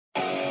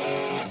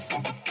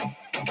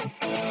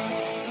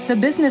The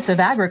Business of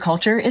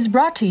Agriculture is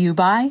brought to you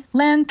by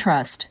Land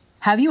Trust.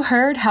 Have you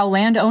heard how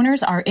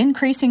landowners are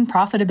increasing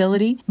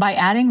profitability by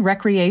adding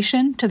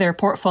recreation to their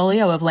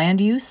portfolio of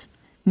land use?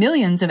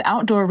 Millions of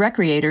outdoor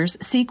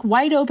recreators seek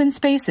wide-open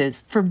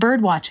spaces for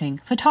birdwatching,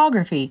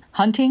 photography,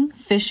 hunting,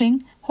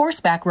 fishing,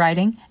 horseback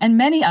riding, and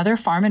many other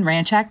farm and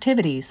ranch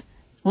activities.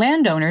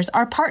 Landowners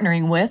are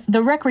partnering with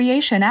the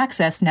Recreation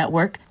Access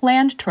Network,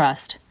 Land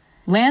Trust.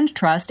 Land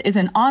Trust is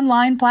an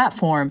online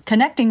platform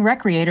connecting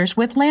recreators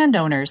with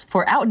landowners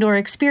for outdoor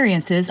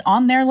experiences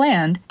on their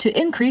land to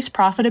increase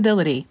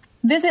profitability.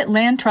 Visit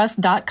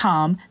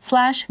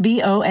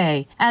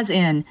landtrust.com/BOA, as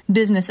in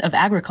Business of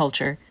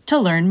Agriculture, to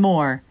learn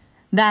more.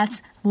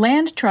 That's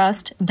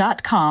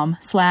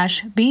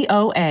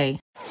landtrust.com/BOA.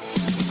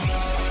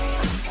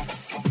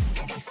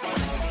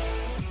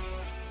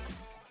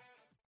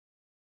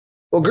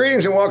 Well,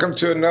 greetings and welcome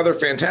to another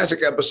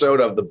fantastic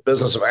episode of the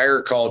Business of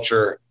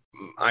Agriculture.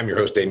 I'm your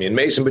host, Damian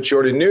Mason, but you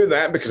already knew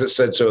that because it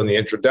said so in the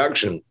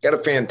introduction. Got a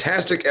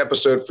fantastic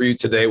episode for you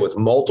today with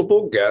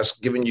multiple guests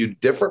giving you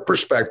different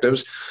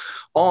perspectives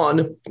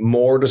on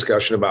more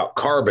discussion about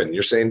carbon.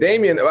 You're saying,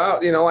 Damian,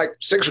 about, like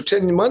 6 or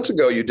 10 months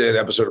ago, you did an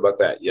episode about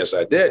that. Yes,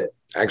 I did.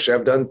 Actually,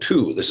 I've done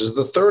 2. This is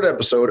the 3rd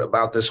episode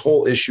about this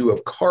whole issue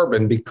of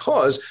carbon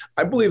because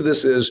I believe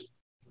this is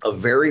a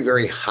very,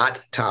 very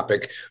hot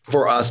topic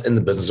for us in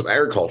the business of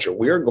agriculture.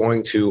 We are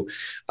going to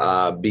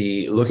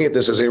be looking at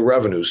this as a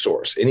revenue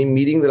source. Any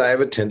meeting that I have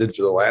attended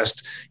for the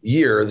last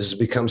year, this has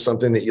become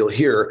something that you'll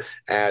hear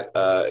at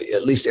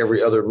least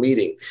every other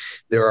meeting.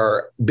 There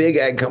are big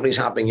ag companies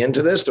hopping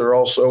into this. There are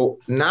also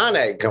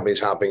non-ag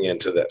companies hopping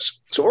into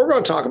this. So what we're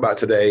going to talk about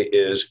today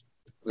is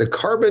the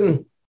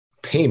carbon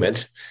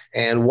payment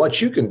and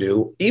what you can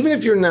do, even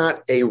if you're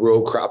not a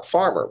row crop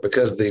farmer,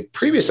 because the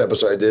previous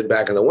episode I did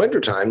back in the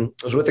wintertime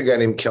was with a guy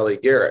named Kelly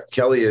Garrett.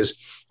 Kelly is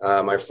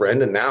my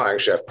friend, and now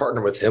actually I've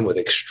partnered with him with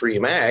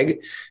Extreme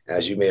Ag.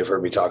 As you may have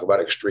heard me talk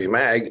about Extreme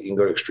Ag, you can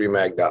go to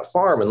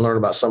extremeag.farm and learn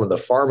about some of the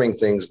farming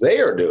things they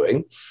are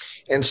doing.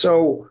 And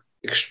so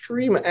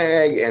Extreme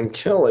Ag and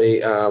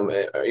Kelly,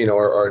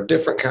 are a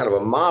different kind of a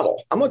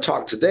model. I'm going to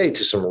talk today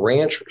to some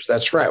ranchers.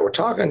 That's right. We're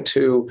talking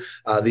to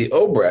the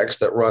Obrechts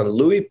that run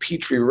Louis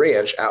Petrie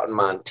Ranch out in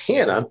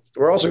Montana.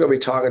 We're also going to be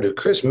talking to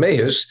Chris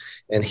Mehus,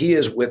 and he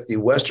is with the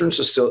Western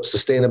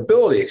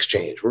Sustainability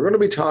Exchange. We're going to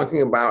be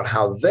talking about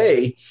how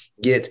they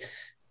get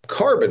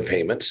carbon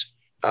payments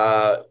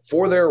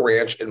for their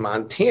ranch in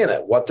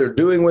Montana, what they're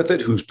doing with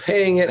it, who's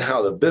paying it,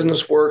 how the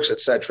business works, et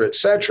cetera, et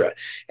cetera.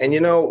 And,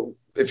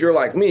 if you're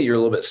like me, you're a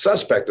little bit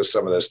suspect of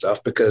some of this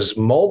stuff because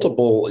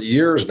multiple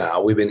years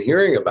now we've been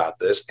hearing about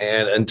this.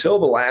 And until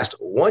the last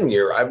 1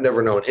 year, I've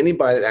never known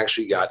anybody that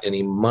actually got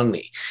any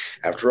money.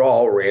 After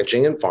all,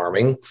 ranching and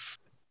farming,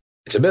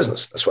 it's a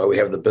business. That's why we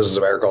have the Business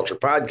of Agriculture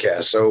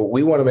podcast. So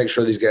we want to make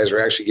sure these guys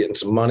are actually getting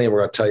some money. And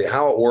we're going to tell you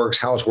how it works,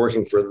 how it's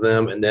working for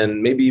them, and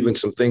then maybe even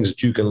some things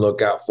that you can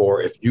look out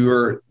for if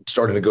you're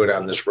starting to go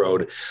down this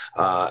road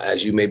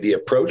as you may be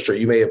approached or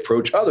you may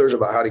approach others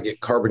about how to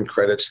get carbon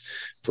credits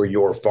for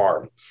your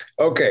farm.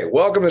 Okay,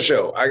 welcome to the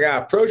show. I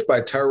got approached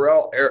by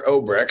Tyrell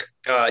Obrecht.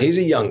 He's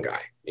a young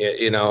guy.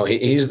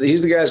 He's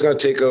the guy who's going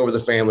to take over the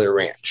family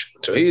ranch.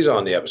 So he's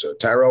on the episode.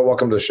 Tyrell,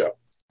 welcome to the show.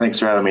 Thanks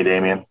for having me,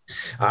 Damian.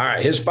 All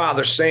right. His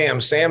father, Sam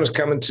is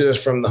coming to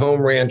us from the home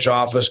ranch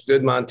office.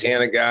 Good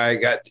Montana guy.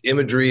 Got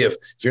imagery of,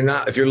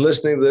 if you're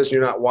listening to this and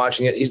you're not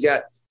watching it, he's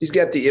got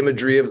the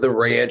imagery of the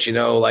ranch,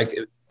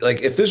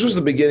 like if this was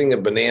the beginning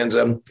of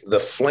Bonanza,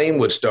 the flame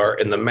would start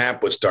and the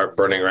map would start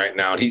burning right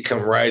now. And he'd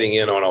come riding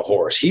in on a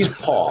horse. He's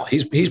Paul.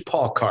 He's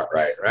Paul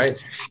Cartwright, right?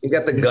 He's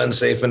got the gun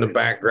safe in the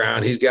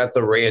background. He's got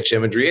the ranch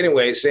imagery.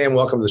 Anyway, Sam,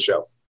 welcome to the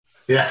show.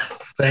 Yeah.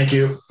 Thank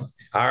you.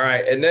 All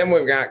right. And then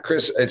we've got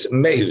Chris. It's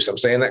Mehus. I'm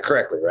saying that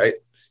correctly, right?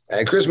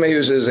 And Chris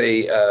Mehus is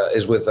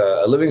with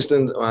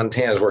Livingston,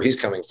 Montana, is where he's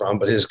coming from.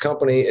 But his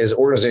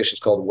organization is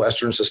called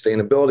Western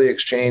Sustainability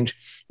Exchange.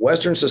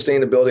 Western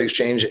Sustainability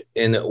Exchange,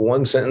 in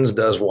one sentence,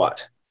 does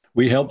what?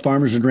 We help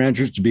farmers and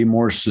ranchers to be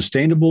more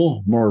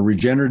sustainable, more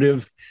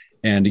regenerative,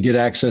 and to get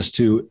access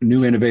to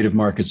new innovative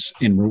markets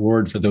in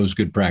reward for those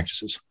good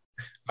practices.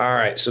 All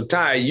right. So,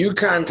 Ty, you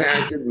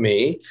contacted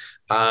me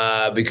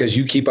because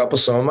you keep up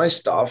with some of my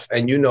stuff.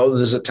 And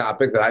this is a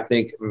topic that I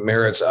think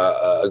merits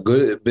a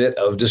good bit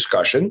of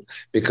discussion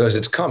because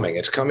it's coming.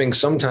 It's coming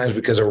sometimes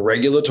because of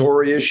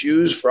regulatory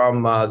issues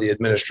from the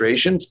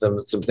administration,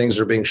 some things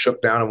that are being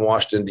shook down in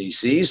Washington,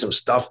 D.C., some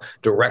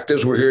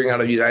directives we're hearing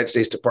out of the United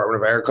States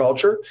Department of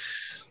Agriculture.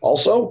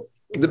 Also,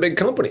 the big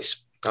companies.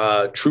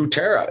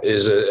 TruTerra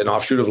is an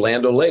offshoot of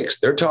Land O'Lakes.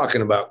 They're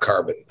talking about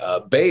carbon.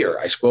 Bayer,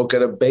 I spoke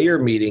at a Bayer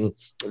meeting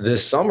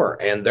this summer,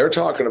 and they're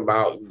talking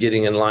about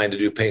getting in line to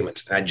do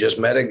payments. And I just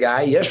met a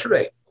guy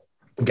yesterday,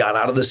 got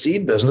out of the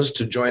seed business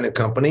to join a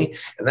company.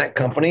 And that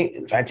company,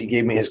 in fact, he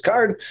gave me his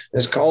card,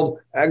 is called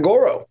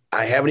Agoro.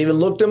 I haven't even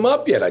looked him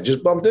up yet. I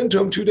just bumped into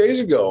him 2 days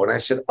ago. And I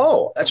said,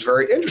 oh, that's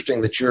very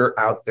interesting that you're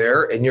out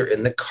there and you're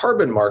in the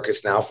carbon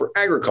markets now for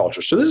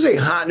agriculture. So this is a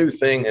hot new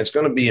thing. And it's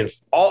going to be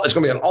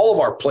on all of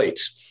our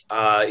plates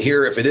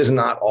here if it is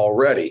not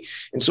already.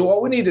 And so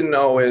what we need to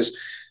know is,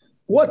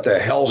 What the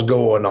hell's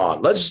going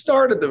on? Let's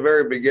start at the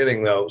very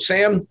beginning, though.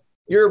 Sam,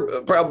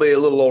 you're probably a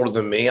little older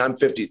than me. I'm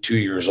 52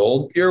 years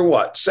old. You're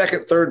what,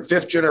 second, third,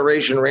 fifth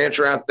generation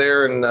rancher out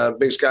there in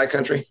Big Sky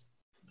Country?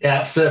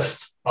 Yeah,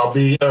 fifth. I'm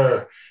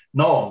the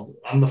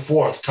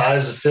fourth. Ty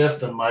is the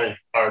fifth, and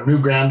our new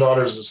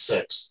granddaughter is the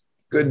sixth.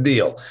 Good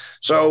deal.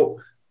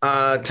 So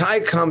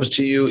Ty comes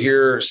to you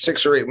here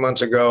 6 or 8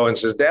 months ago and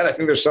says, Dad, I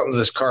think there's something to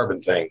this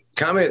carbon thing.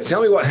 Tell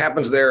me what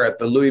happens there at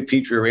the Louis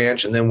Petrie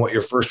Ranch, and then what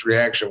your first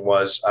reaction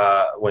was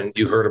when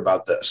you heard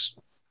about this.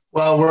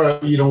 Well,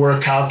 we're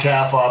a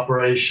cow-calf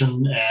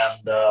operation,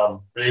 and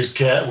raise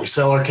cat. We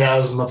sell our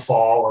calves in the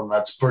fall, and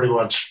that's pretty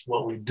much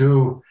what we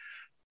do.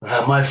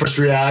 My first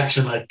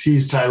reaction, I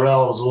teased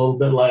Tyrell, was a little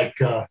bit like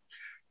the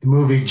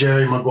movie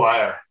Jerry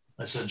Maguire.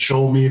 I said,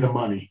 "Show me the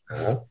money."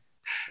 Uh-huh.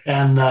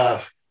 And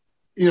I'll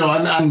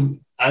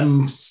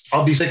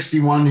be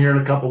 61 here in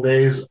a couple of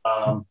days,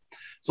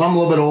 so I'm a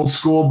little bit old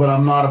school, but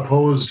I'm not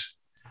opposed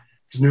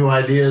to new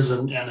ideas.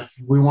 And if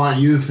we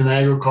want youth in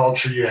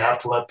agriculture, you have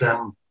to let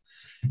them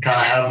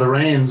kind of have the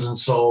reins. And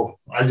so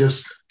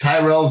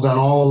Tyrell's done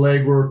all the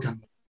legwork,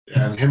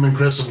 and him and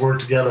Chris have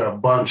worked together a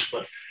bunch,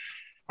 but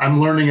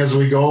I'm learning as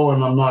we go,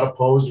 and I'm not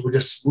opposed.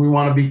 We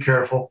want to be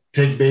careful,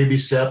 take baby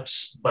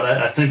steps, but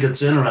I think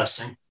it's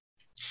interesting.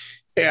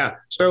 Yeah.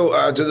 So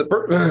I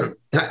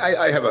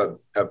have a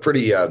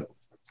pretty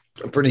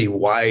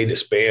wide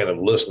span of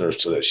listeners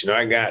to this.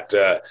 I got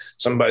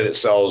somebody that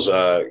sells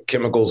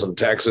chemicals in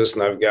Texas,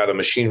 and I've got a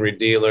machinery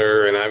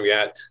dealer, and I've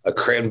got a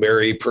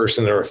cranberry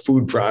person or a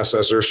food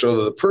processor.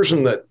 So the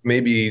person that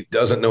maybe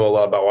doesn't know a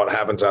lot about what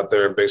happens out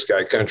there in Big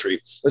Sky Country,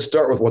 let's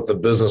start with what the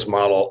business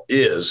model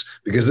is,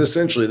 because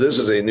essentially this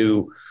is a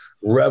new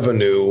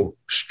revenue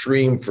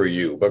stream for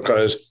you.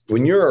 Because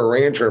when you're a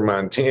rancher in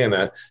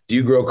Montana, do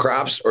you grow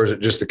crops, or is it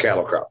just the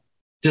cattle crop?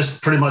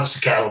 Just pretty much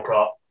the cattle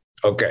crop.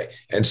 Okay.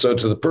 And so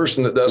to the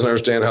person that doesn't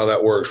understand how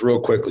that works, real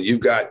quickly, you've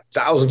got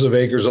thousands of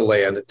acres of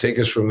land. Take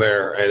us from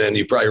there. And then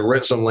you probably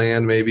rent some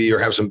land maybe, or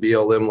have some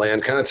BLM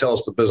land. Kind of tell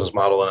us the business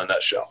model in a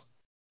nutshell.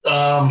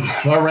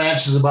 Our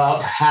ranch is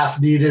about half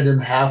deeded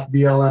and half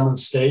BLM and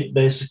state,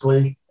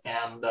 basically.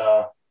 And,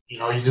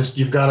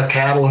 you've got a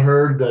cattle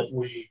herd that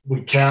we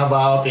calve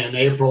out in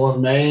April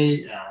and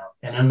May.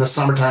 And in the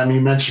summertime, you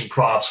mentioned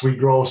crops. We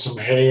grow some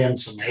hay and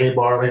some hay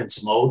barley and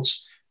some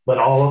oats, but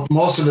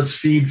most of it's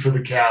feed for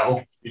the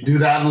cattle. You do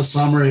that in the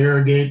summer,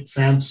 irrigate,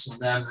 fence, and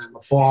then in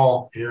the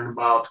fall, we've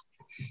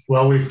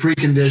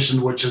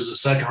preconditioned, which is the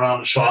second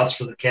round of shots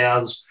for the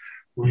calves.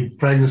 We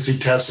pregnancy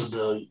tested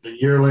the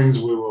yearlings.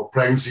 We will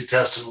pregnancy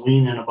test and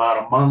wean in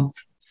about a month,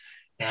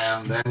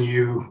 and then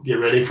you get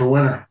ready for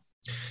winter.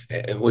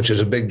 Which is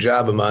a big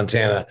job in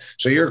Montana.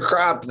 So your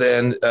crop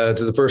then, to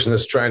the person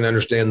that's trying to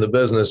understand the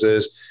business,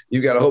 is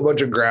you've got a whole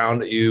bunch of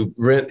ground that you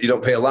rent. You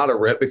don't pay a lot of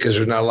rent because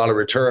there's not a lot of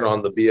return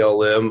on the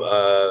BLM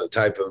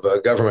type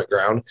of government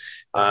ground.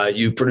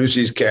 You produce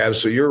these calves.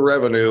 So your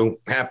revenue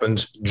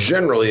happens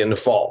generally in the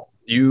fall.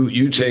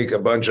 You take a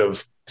bunch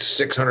of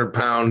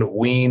 600-pound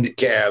weaned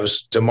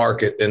calves to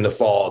market in the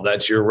fall.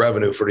 That's your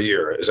revenue for the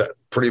year. Is that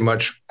pretty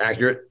much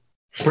accurate?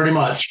 Pretty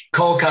much.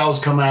 Cull cows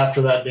come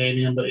after that,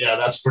 Damien, but yeah,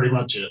 that's pretty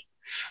much it.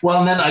 Well,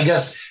 and then I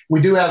guess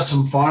we do have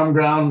some farm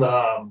ground.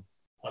 I'm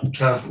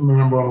trying to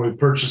remember when we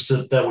purchased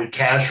it that we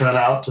cash rent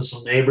out to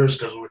some neighbors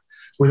because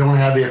we don't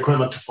have the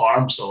equipment to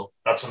farm. So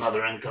that's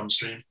another income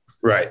stream.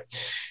 Right.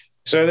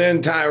 So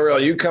then, Tyrell,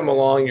 you come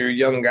along, you're a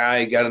young guy,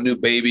 you got a new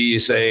baby. You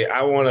say,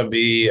 I want to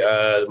be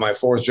my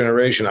fourth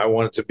generation. I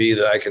want it to be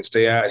that I can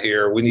stay out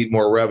here. We need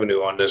more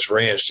revenue on this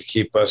ranch to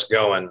keep us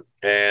going.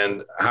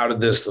 And how did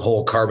the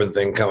whole carbon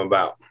thing come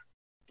about?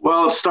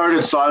 Well, it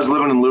started, so I was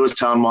living in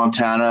Lewistown,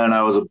 Montana, and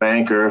I was a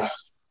banker.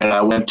 And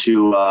I went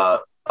to a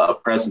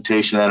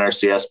presentation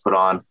NRCS put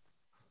on,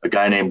 a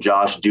guy named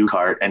Josh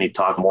Dukart, and he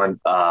talked more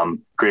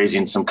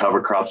grazing some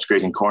cover crops,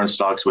 grazing corn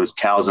stalks with his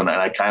cows. And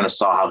I kind of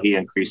saw how he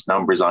increased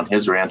numbers on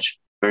his ranch.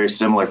 Very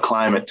similar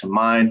climate to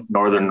mine,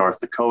 northern North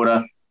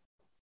Dakota.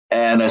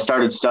 And I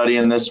started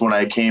studying this when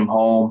I came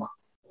home.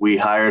 We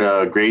hired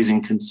a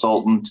grazing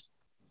consultant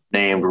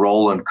named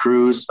Roland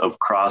Cruz of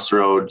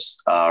Crossroads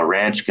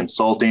Ranch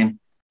Consulting.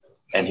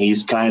 And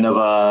he's kind of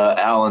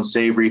a Alan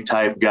Savory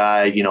type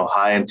guy,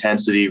 high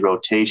intensity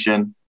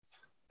rotation.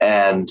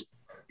 And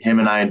him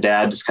and I and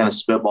Dad just kind of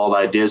spitballed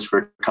ideas for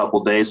a couple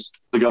of days.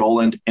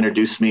 Roland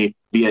introduced me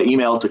via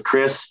email to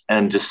Chris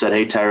and just said,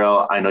 hey,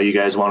 Tyrell, I know you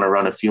guys want to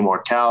run a few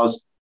more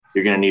cows.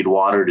 You're going to need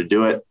water to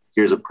do it.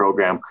 Here's a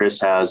program Chris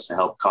has to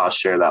help cost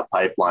share that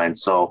pipeline.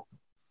 So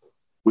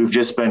we've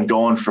just been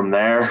going from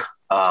there.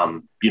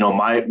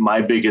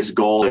 My biggest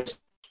goal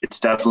is it's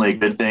definitely a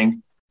good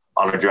thing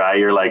on a dry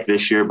year like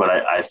this year, but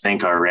I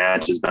think our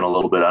ranch has been a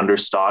little bit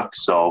understocked.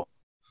 So,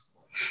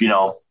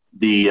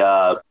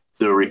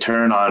 the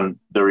return on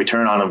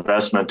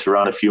investment to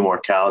run a few more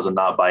cows and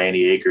not buy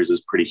any acres is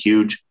pretty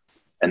huge.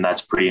 And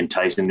that's pretty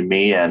enticing to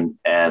me. And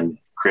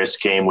Chris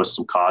came with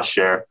some cost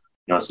share.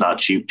 It's not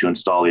cheap to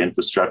install the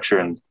infrastructure,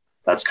 and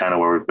that's kind of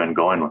where we've been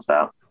going with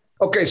that.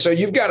 Okay, so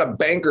you've got a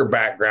banker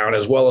background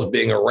as well as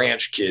being a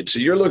ranch kid. So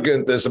you're looking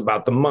at this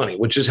about the money,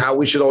 which is how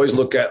we should always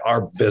look at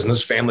our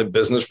business, family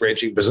business,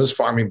 ranching business,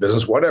 farming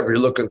business, whatever.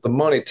 You're looking at the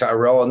money,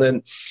 Tyrell. And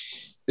then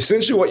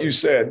essentially what you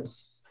said,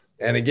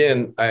 and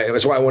again,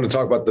 that's why I want to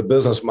talk about the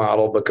business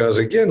model, because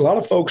again, a lot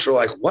of folks are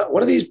like, what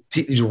are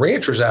these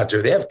ranchers out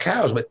there? They have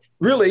cows, but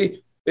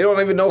really they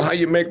don't even know how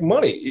you make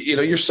money. You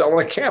know, you're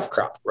selling a calf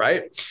crop,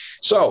 right?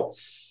 So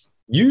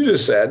you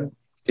just said,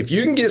 if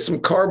you can get some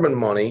carbon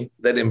money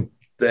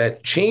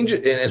that change it,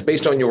 and it's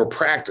based on your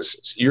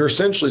practices, you're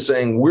essentially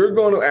saying we're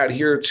going to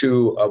adhere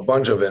to a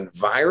bunch of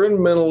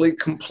environmentally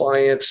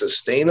compliant,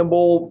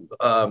 sustainable,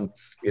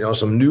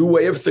 some new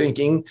way of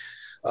thinking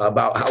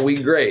about how we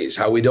graze,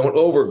 how we don't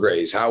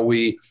overgraze, how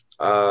we,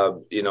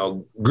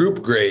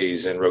 group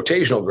graze and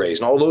rotational graze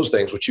and all those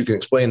things, which you can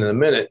explain in a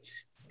minute.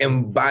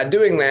 And by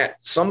doing that,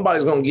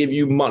 somebody's going to give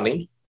you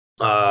money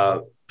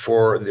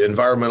for the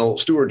environmental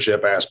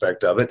stewardship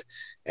aspect of it.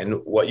 And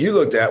what you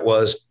looked at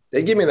was,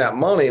 they give me that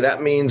money.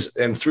 That means,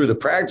 and through the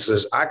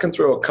practices, I can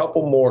throw a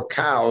couple more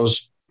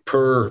cows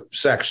per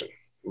section.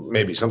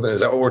 Maybe something.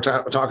 Is that what we're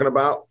talking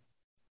about?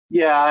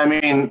 Yeah, I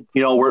mean,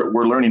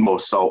 we're learning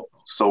most, so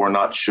we're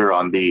not sure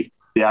on the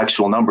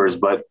actual numbers,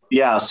 but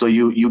yeah. So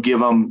you give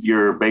them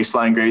your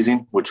baseline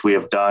grazing, which we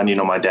have done.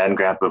 My dad and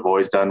grandpa have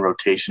always done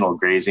rotational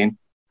grazing,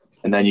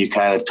 and then you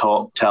kind of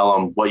tell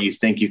them what you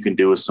think you can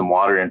do with some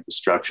water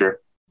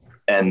infrastructure,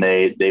 and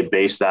they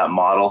base that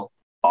model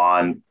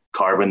on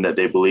carbon that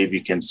they believe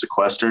you can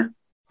sequester,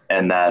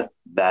 and that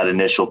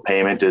initial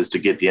payment is to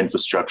get the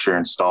infrastructure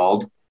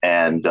installed,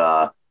 and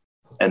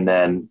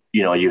then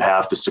you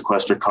have to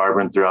sequester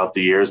carbon throughout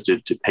the years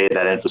to pay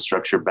that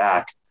infrastructure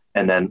back,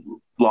 and then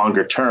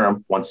longer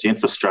term, once the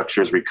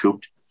infrastructure is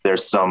recouped,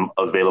 there's some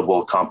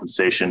available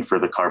compensation for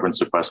the carbon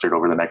sequestered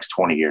over the next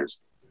 20 years.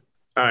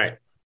 All right,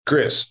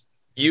 Chris.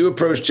 You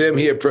approached him,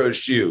 he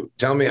approached you.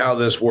 Tell me how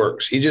this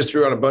works. He just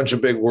threw out a bunch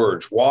of big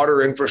words: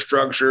 water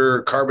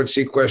infrastructure, carbon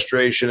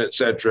sequestration, et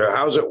cetera.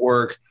 How's it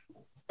work?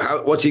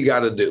 What's he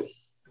got to do?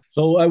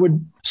 So I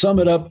would sum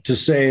it up to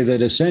say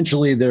that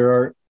essentially there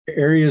are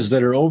areas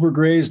that are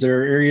overgrazed,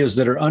 there are areas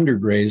that are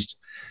undergrazed.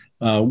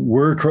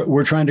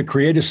 We're trying to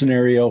create a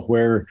scenario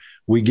where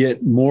we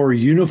get more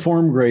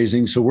uniform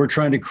grazing. So we're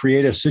trying to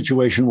create a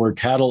situation where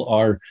cattle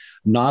are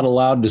not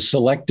allowed to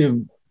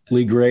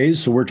selectively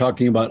graze. So we're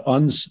talking about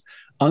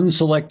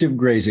unselective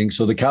grazing.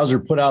 So the cows are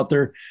put out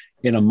there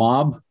in a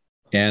mob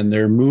and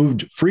they're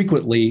moved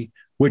frequently,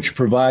 which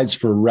provides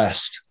for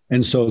rest.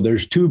 And so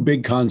there's two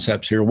big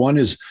concepts here. One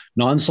is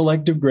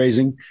non-selective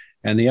grazing,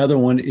 and the other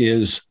one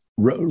is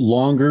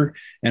longer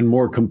and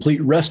more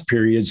complete rest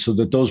periods so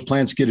that those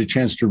plants get a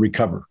chance to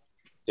recover.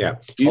 Yeah.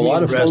 You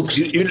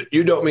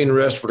don't mean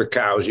rest for the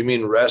cows. You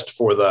mean rest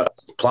for the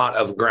plot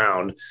of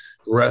ground,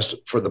 so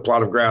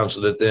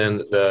that then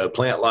the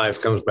plant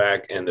life comes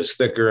back and is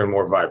thicker and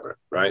more vibrant,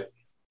 right?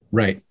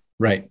 Right.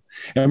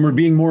 And we're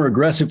being more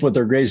aggressive with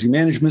our grazing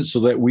management so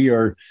that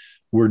we're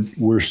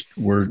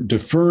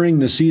deferring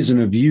the season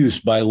of use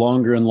by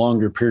longer and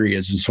longer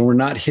periods. And so we're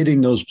not hitting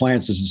those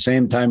plants at the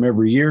same time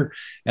every year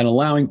and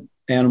allowing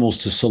animals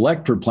to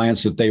select for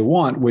plants that they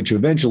want, which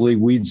eventually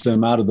weeds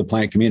them out of the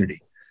plant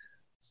community.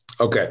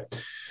 Okay.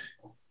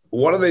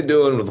 What are they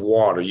doing with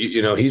water?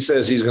 He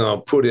says he's going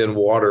to put in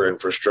water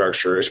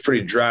infrastructure. It's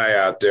pretty dry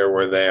out there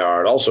where they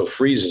are. It also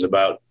freezes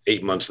about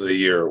 8 months of the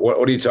year. What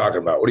are you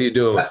talking about? What are you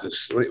doing with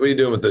this? What are you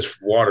doing with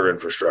this water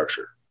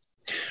infrastructure?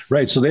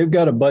 Right. So they've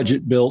got a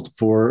budget built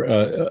for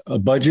a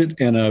budget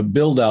and a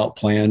build out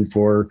plan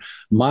for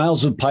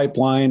miles of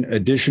pipeline,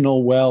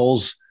 additional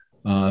wells,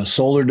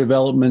 solar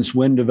developments,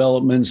 wind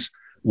developments,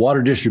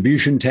 water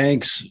distribution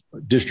tanks,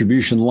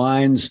 distribution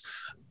lines,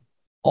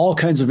 all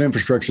kinds of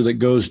infrastructure that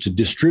goes to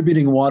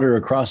distributing water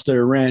across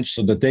their ranch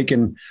so that they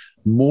can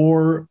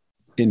more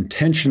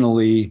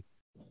intentionally,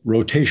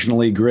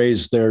 rotationally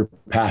graze their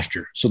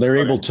pasture. So they're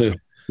able to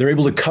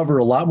cover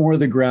a lot more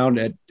of the ground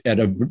at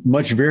a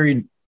much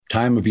varied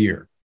time of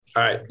year.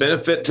 All right.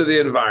 Benefit to the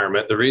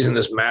environment. The reason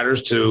this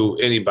matters to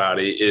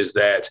anybody is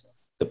that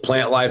the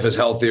plant life is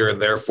healthier and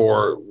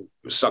therefore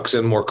sucks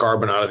in more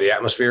carbon out of the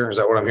atmosphere. Is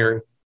that what I'm hearing?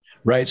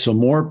 Right. So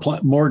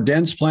more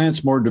dense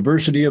plants, more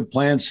diversity of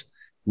plants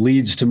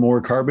leads to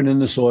more carbon in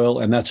the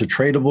soil, and that's a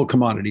tradable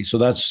commodity. So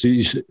that's,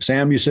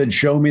 Sam, you said,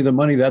 show me the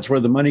money. That's where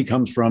the money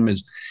comes from.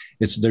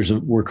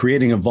 We're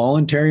creating a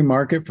voluntary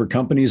market for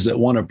companies that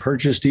want to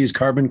purchase these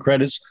carbon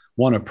credits,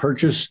 want to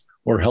purchase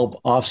or help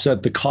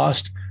offset the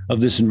cost of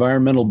this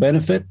environmental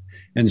benefit.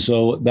 And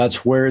so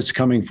that's where it's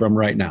coming from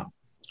right now.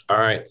 All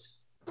right.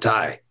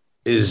 Ty,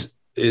 is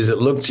it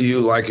look to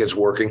you like it's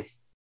working?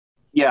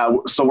 Yeah,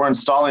 so we're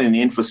installing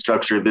the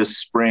infrastructure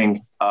this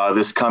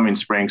coming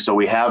spring. So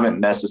we haven't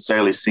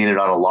necessarily seen it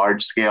on a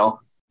large scale.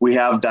 We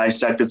have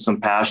dissected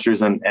some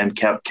pastures and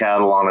kept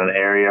cattle on an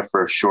area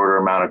for a shorter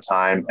amount of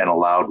time and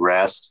allowed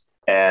rest.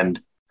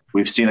 And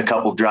we've seen a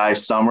couple dry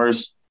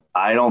summers.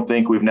 I don't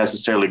think we've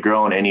necessarily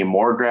grown any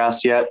more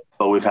grass yet,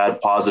 but we've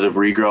had positive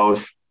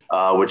regrowth.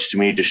 which to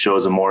me just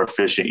shows a more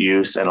efficient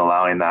use and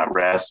allowing that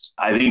rest.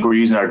 I think we're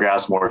using our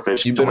grass more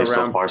efficiently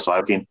so far. So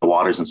I think the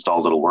water's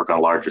installed, it'll work on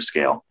a larger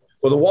scale.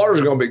 Well, the water's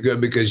going to be good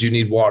because you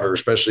need water,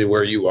 especially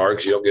where you are,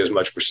 because you don't get as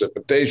much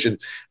precipitation.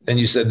 And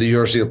you said the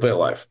Urseal pit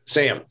life.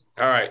 Sam,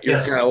 all right, you're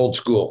kind of old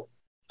school.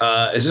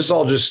 Is this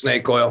all just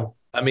snake oil?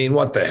 I mean,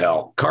 what the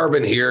hell?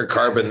 Carbon here,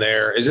 carbon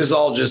there. Is this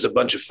all just a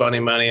bunch of funny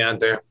money out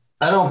there?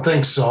 I don't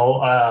think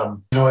so.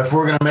 If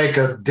we're going to make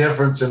a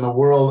difference in the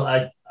world,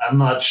 I'm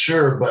not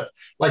sure. But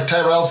like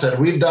Tyrell said,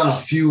 we've done a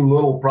few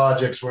little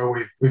projects where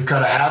we've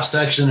cut a half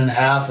section in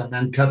half and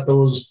then cut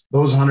those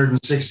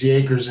 160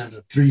 acres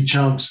into 3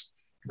 chunks.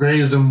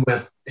 Grazed them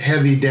with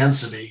heavy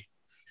density.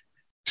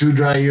 2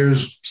 dry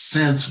years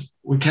since,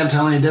 we can't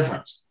tell any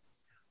difference.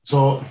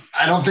 So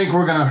I don't think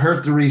we're going to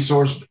hurt the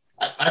resource.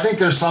 I think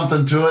there's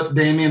something to it,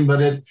 Damien,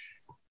 but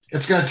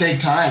it's going to take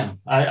time.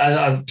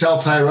 I tell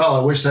Tyrell, I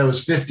wish I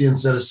was 50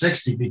 instead of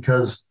 60,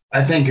 because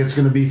I think it's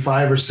going to be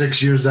 5 or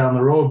 6 years down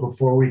the road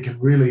before we can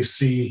really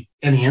see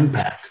any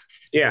impact.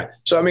 Yeah.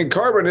 So, I mean,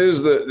 carbon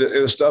is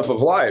the stuff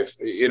of life.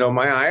 You know,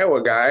 my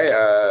Iowa guy,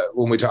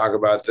 when we talk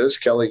about this,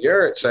 Kelly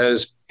Garrett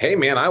says, hey,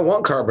 man, I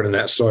want carbon in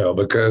that soil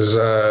because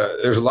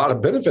there's a lot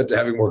of benefit to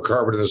having more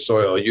carbon in the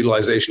soil,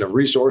 utilization of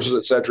resources,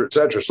 et cetera, et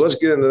cetera. So let's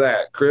get into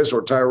that. Chris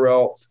or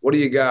Tyrell, what do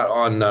you got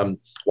on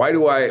why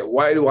do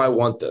I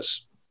want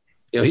this?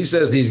 You know, he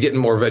says he's getting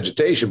more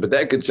vegetation, but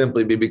that could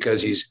simply be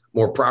because he's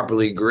more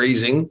properly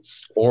grazing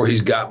or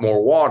he's got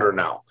more water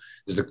now.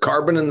 Is the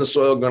carbon in the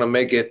soil going to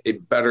make it a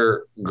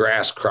better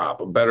grass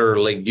crop, a better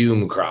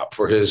legume crop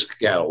for his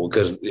cattle?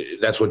 Because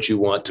that's what you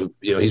want to,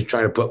 you know, he's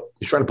trying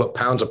to put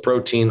pounds of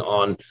protein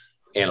on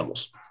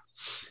animals.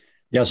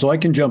 Yeah. So I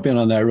can jump in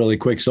on that really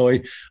quick. So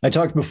I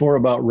talked before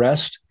about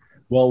rest.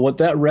 Well, what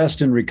that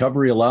rest and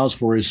recovery allows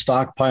for is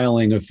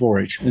stockpiling of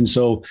forage. And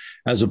so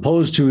as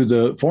opposed to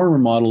the former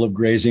model of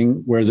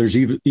grazing, where there's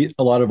a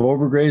lot of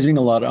overgrazing,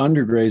 a lot of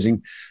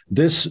undergrazing,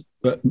 these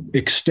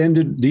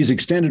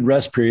extended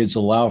rest periods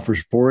allow for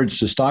forage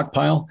to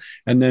stockpile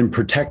and then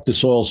protect the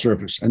soil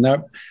surface. And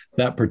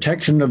that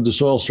protection of the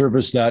soil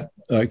surface, that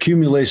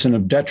accumulation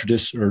of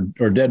detritus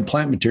or dead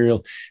plant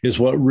material, is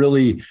what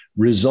really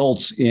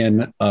results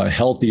in a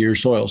healthier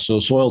soil. So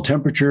soil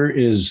temperature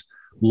is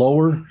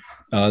lower.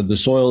 The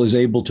soil is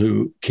able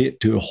to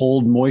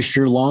hold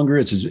moisture longer.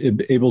 It's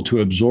able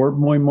to absorb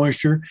more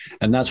moisture.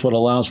 And that's what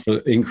allows for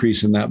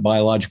increase in that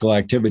biological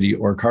activity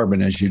or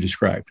carbon, as you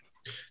described.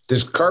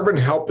 Does carbon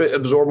help it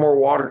absorb more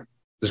water?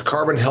 Does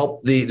carbon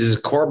help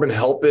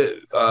it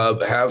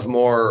have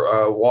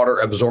more water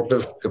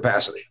absorptive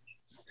capacity?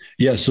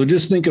 Yes. So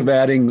just think of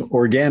adding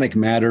organic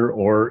matter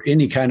or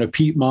any kind of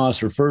peat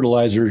moss or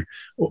fertilizer,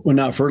 well,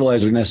 not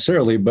fertilizer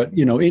necessarily, but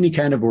any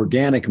kind of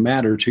organic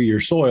matter to your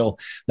soil.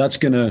 That's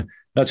going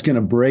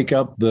to break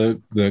up the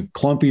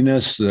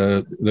clumpiness,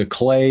 the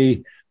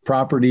clay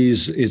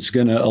properties. It's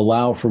going to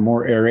allow for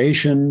more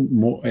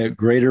aeration,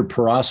 greater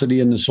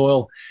porosity in the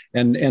soil.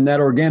 And that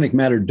organic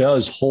matter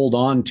does hold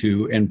on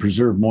to and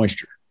preserve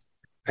moisture.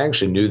 I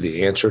actually knew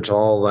the answer to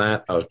all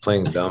that. I was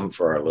playing dumb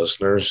for our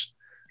listeners.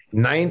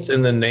 9th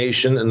in the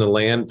nation in the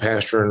Land,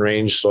 Pasture, and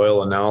Range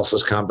Soil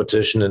Analysis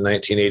Competition in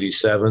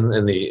 1987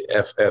 in the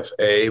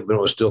FFA, when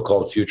it was still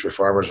called Future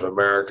Farmers of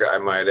America, I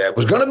might add.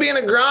 Was going to be an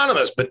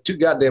agronomist, but too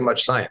goddamn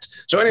much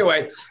science. So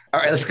anyway,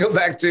 all right, let's go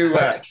back to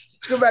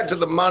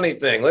the money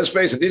thing. Let's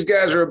face it, these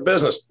guys are a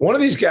business. One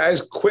of these guys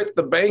quit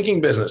the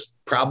banking business.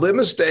 Probably a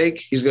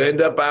mistake. He's going to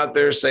end up out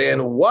there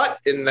saying, what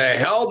in the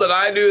hell did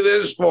I do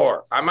this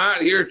for? I'm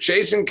out here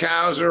chasing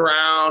cows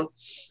around,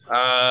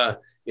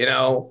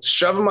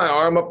 shoving my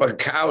arm up a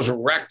cow's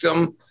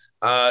rectum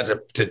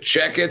to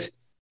check it.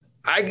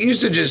 I used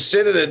to just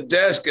sit at a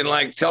desk and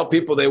tell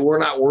people they were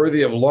not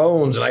worthy of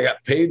loans, and I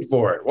got paid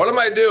for it. What am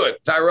I doing?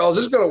 Tyrell, is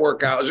this going to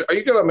work out? Are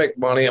you going to make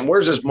money? And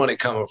where's this money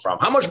coming from?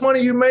 How much money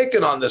are you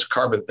making on this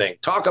carbon thing?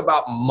 Talk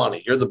about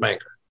money. You're the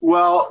banker.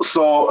 Well,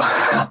 so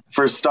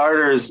for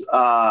starters,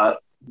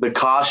 the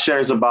cost share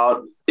is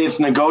it's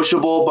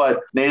negotiable,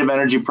 but Native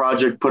Energy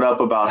Project put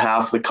up about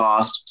half the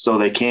cost. So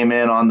they came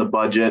in on the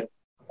budget,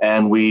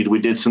 and we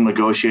did some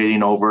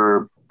negotiating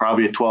over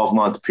probably a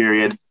 12-month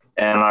period.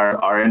 And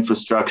our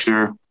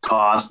infrastructure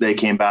costs, they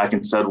came back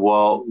and said,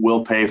 well,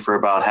 we'll pay for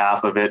about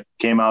half of it.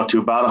 Came out to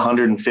about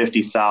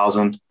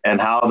 $150,000,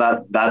 and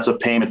how that's a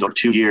payment over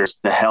 2 years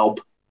to help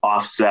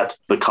offset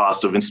the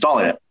cost of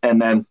installing it.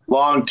 And then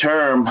long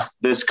term,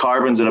 this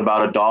carbon's at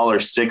about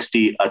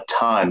 $1.60 a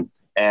ton.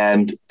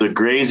 And the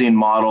grazing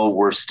model,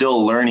 we're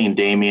still learning,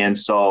 Damien.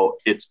 So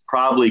it's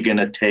probably going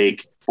to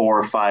take 4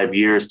 or 5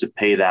 years to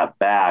pay that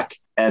back.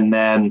 And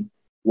then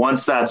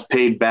once that's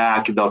paid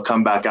back, they'll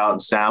come back out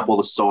and sample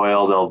the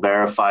soil. They'll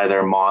verify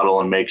their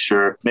model and make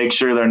sure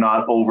they're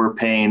not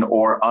overpaying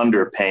or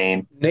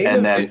underpaying.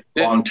 And then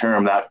long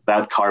term,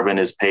 that carbon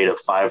is paid at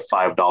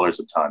 $5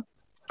 a ton.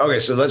 Okay,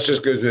 so let's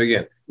just go through it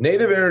again.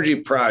 Native Energy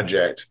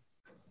Project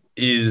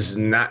it's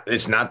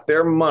not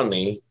their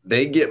money.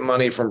 They get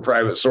money from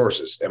private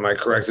sources. Am I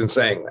correct in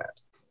saying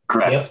that?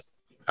 Correct. Yep.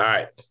 All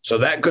right. So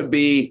that could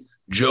be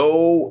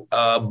Joe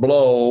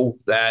Blow,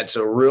 that's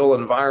a real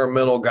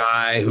environmental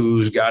guy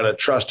who's got a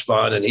trust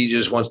fund and he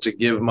just wants to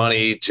give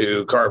money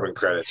to carbon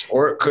credits.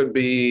 Or it could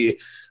be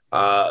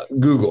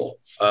Google.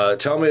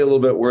 Tell me a little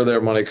bit where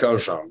their money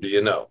comes from. Do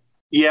you know?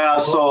 Yeah,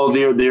 so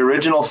the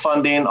original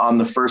funding on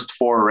the first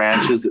 4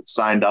 ranches that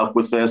signed up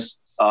with this,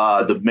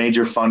 the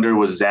major funder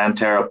was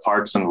Xanterra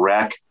Parks and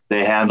Rec.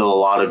 They handle a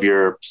lot of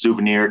your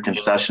souvenir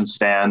concession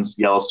stands,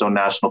 Yellowstone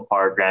National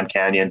Park, Grand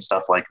Canyon,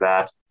 stuff like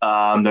that.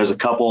 There's a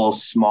couple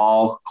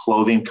small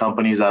clothing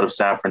companies out of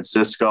San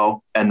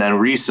Francisco. And then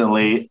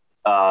recently,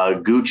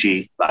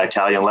 Gucci,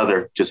 Italian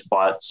leather, just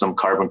bought some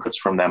carbon credits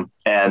from them.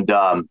 And,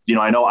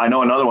 I know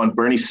another one,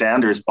 Bernie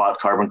Sanders bought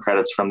carbon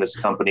credits from this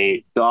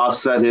company to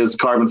offset his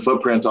carbon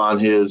footprint on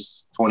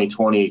his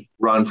 2020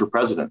 run for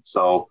president.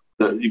 So,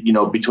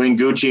 between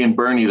Gucci and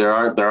Bernie, there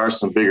are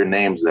some bigger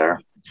names there.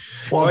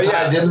 Well,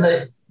 Ty,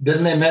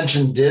 didn't they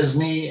mention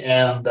Disney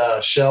and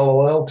Shell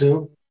Oil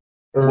too?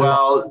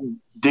 Well,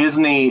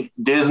 Disney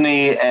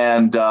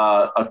and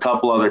a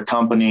couple other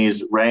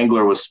companies.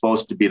 Wrangler was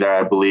supposed to be there,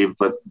 I believe,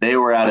 but they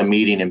were at a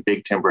meeting in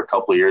Big Timber a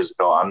couple of years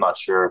ago. I'm not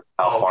sure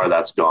how far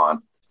that's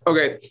gone.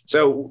 Okay,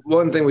 so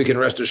one thing we can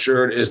rest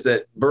assured is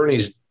that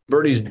Bernie's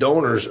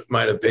donors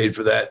might have paid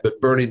for that,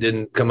 but Bernie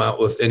didn't come out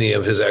with any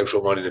of his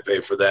actual money to pay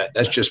for that.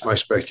 That's just my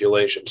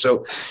speculation.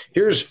 So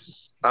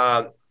here's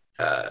the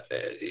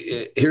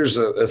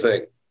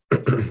thing.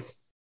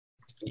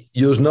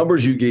 Those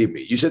numbers you gave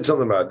me, you said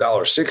something about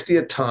 $1.60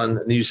 a ton,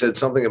 and you said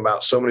something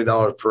about so many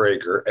dollars per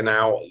acre. And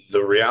now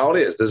the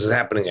reality is this is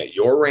happening at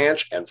your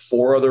ranch and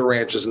 4 other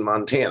ranches in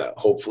Montana.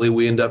 Hopefully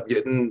we end up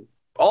getting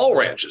all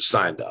ranches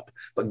signed up.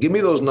 But give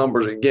me those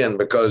numbers again,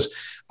 because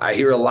I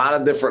hear a lot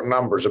of different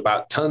numbers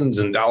about tons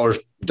and dollars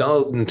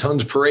and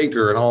tons per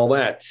acre and all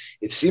that.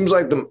 It seems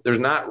like there's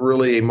not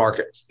really a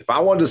market. If I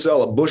wanted to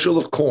sell a bushel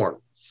of corn,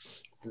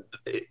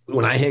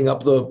 when I hang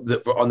up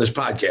on this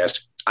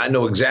podcast, I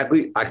know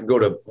exactly. I can go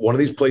to one of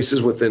these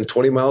places within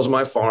 20 miles of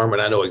my farm,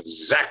 and I know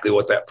exactly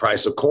what that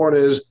price of corn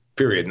is,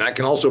 period. And I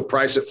can also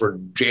price it for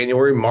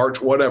January,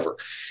 March, whatever.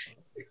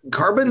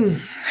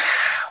 Carbon,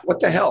 what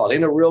the hell? It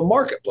ain't a real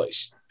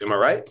marketplace. Am I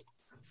right?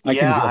 Go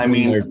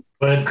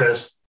ahead,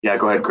 Chris. Yeah,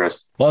 go ahead,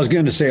 Chris. Well, I was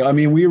going to say,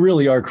 we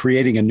really are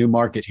creating a new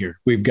market here.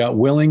 We've got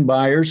willing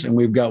buyers and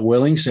we've got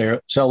willing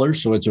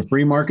sellers. So it's a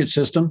free market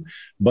system,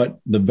 but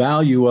the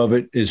value of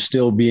it is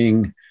still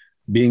being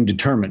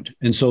determined.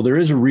 And so there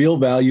is a real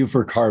value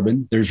for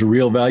carbon. There's a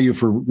real value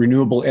for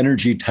renewable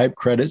energy type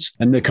credits.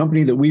 And the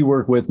company that we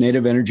work with,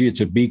 Native Energy,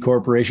 it's a B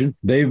corporation.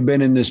 They've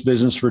been in this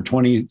business for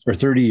 20 or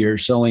 30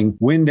 years, selling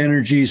wind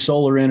energy,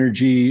 solar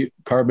energy,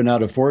 carbon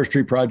out of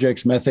forestry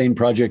projects, methane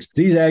projects.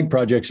 These ag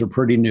projects are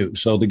pretty new.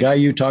 So the guy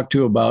you talked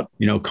to about,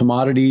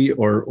 commodity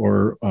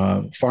or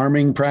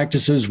farming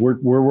practices,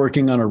 we're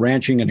working on a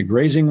ranching and a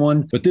grazing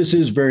one, but this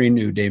is very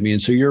new, Damien.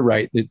 So you're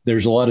right.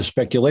 There's a lot of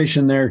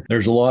speculation there.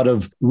 There's a lot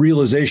of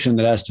realization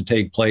that has to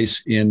take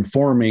place in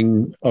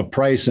forming a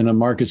price and a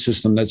market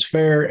system that's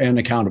fair and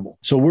accountable.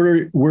 So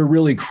we're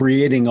really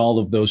creating all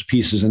of those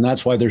pieces. And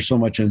that's why there's so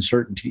much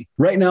uncertainty.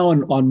 Right now,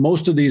 on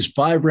most of these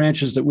 5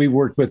 ranches that we've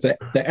worked with,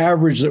 the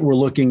average that we're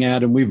looking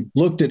at, and we've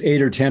looked at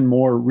 8 or 10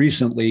 more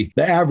recently,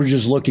 the average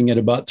is looking at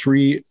about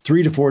 $3 to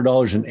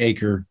 $4 an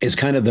acre is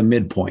kind of the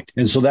midpoint.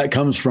 And so that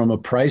comes from a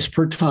price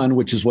per ton,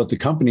 which is what the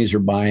companies are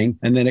buying.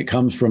 And then it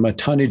comes from a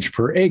tonnage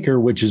per acre,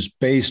 which is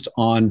based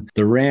on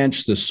the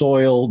ranch, the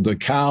soil, the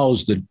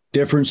cows, the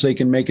difference they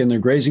can make in their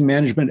grazing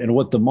management, and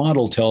what the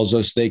model tells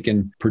us they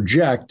can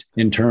project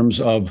in terms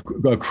of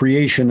a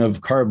creation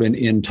of carbon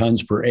in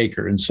tons per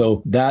acre. And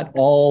so that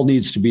all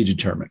needs to be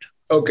determined.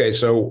 Okay,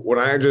 so what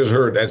I just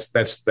heard, that's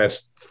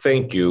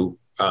thank you.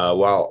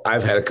 While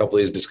I've had a couple of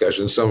these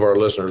discussions, some of our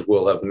listeners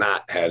will have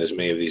not had as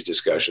many of these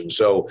discussions.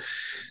 So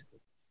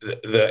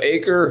the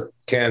acre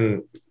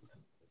can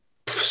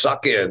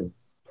suck in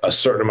a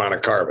certain amount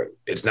of carbon.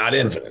 It's not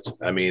infinite.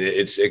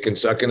 It can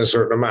suck in a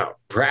certain amount.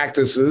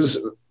 Practices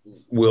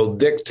will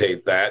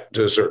dictate that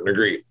to a certain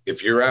degree.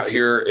 If you're out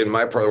here in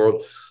my part of the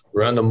world,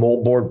 run the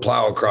moldboard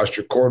plow across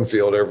your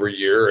cornfield every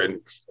year,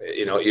 and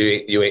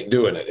you ain't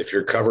doing it. If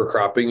you're cover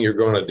cropping, you're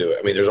going to do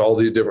it. There's all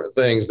these different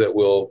things that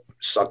will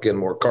suck in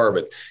more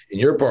carbon. In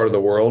your part of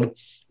the world,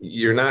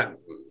 you're not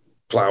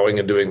plowing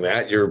and doing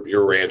that.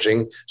 You're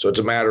ranching. So it's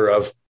a matter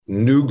of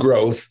new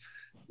growth,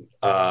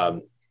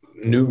 more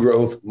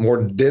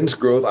dense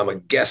growth. I'm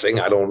guessing,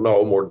 I don't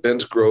know, more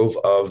dense growth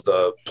of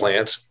the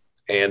plants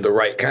and the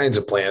right kinds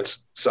of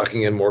plants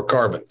sucking in more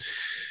carbon.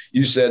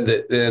 You said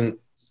that then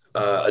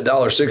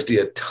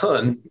 $1.60 a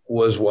ton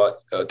was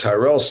what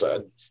Tyrell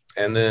said.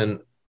 And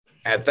then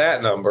at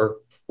that number,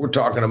 we're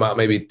talking about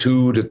maybe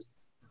 2 to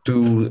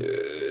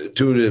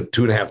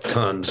 2.5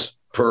 tons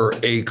per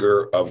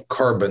acre of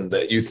carbon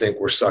that you think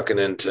we're sucking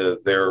into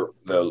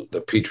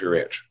the Petrie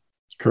Ranch.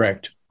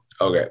 Correct.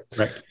 Okay.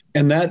 Right.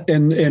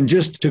 And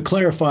just to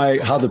clarify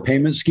how the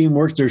payment scheme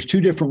works, there's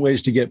two different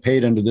ways to get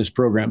paid under this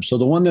program. So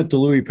the one that the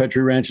Louis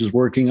Petrie Ranch is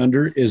working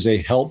under is a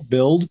help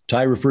build.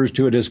 Ty refers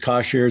to it as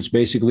cost share. It's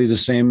basically the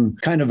same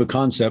kind of a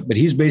concept, but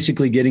he's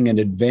basically getting an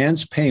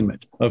advance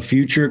payment of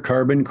future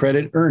carbon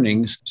credit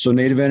earnings. So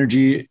Native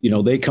Energy,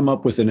 they come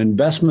up with an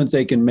investment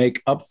they can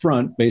make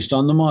upfront based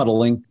on the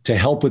modeling to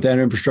help with that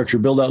infrastructure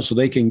build out so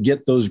they can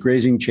get those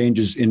grazing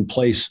changes in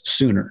place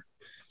sooner.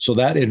 So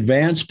that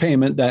advance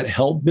payment, that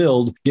help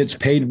build, gets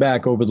paid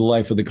back over the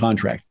life of the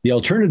contract. The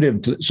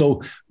alternative,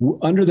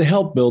 under the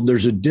help build,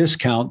 there's a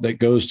discount that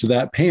goes to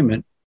that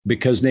payment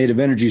because Native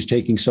Energy is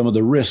taking some of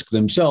the risk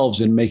themselves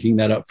in making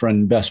that upfront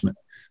investment.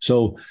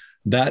 So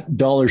that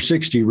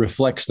 $1.60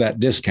 reflects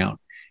that discount.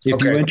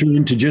 If you enter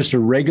into just a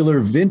regular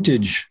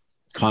vintage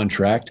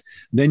contract,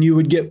 then you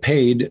would get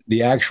paid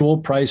the actual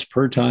price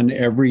per ton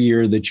every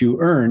year that you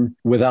earn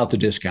without the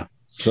discount.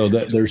 So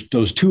there's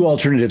those two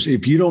alternatives.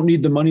 If you don't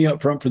need the money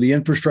up front for the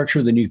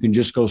infrastructure, then you can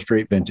just go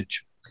straight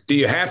vintage. Do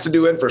you have to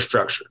do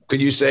infrastructure?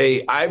 Could you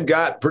say, I've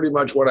got pretty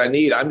much what I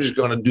need. I'm just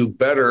going to do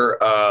better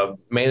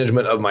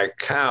management of my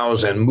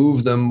cows and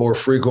move them more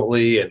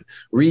frequently and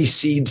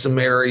reseed some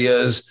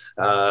areas.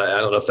 I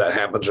don't know if that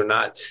happens or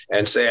not.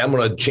 And say, I'm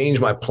going to change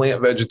my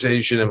plant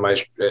vegetation and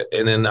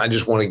then I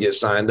just want to get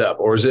signed up.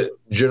 Or is it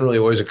generally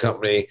always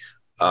accompany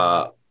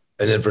an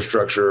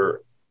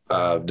infrastructure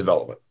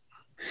development?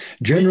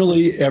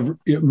 Generally,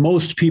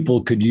 most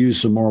people could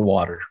use some more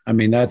water. I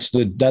mean,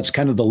 that's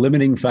kind of the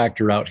limiting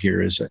factor out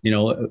here is,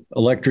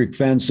 electric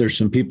fence. There's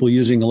some people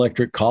using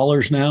electric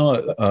collars now,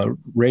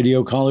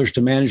 radio collars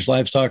to manage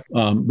livestock.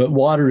 But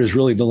water is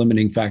really the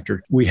limiting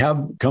factor. We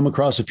have come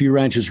across a few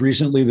ranches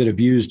recently that have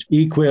used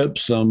EQIP,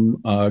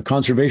 some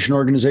conservation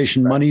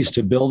organization monies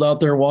to build out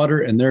their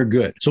water, and they're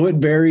good. So it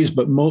varies,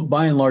 but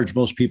by and large,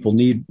 most people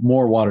need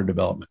more water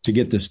development to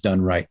get this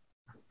done right.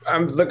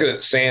 I'm looking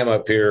at Sam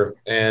up here.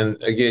 And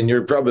again,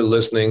 you're probably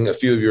listening. A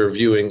few of you are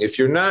viewing. If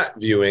you're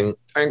not viewing,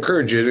 I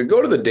encourage you to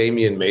go to the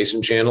Damian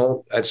Mason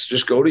channel. That's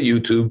just go to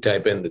YouTube,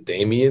 type in the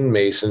Damian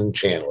Mason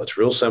channel. It's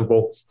real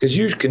simple because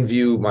you can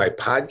view my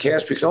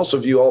podcast. You can also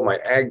view all my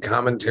ag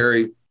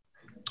commentary,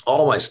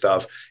 all my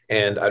stuff.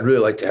 And I'd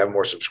really like to have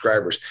more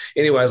subscribers.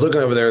 Anyway, I was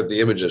looking over there at the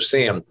image of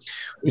Sam.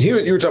 You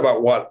were talking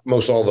about what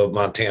most all the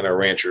Montana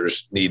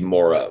ranchers need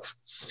more of.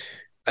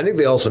 I think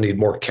they also need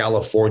more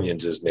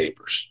Californians as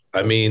neighbors.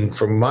 I mean,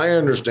 from my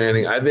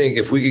understanding, I think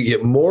if we could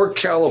get more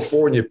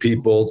California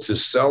people to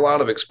sell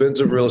out of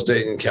expensive real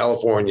estate in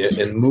California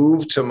and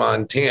move to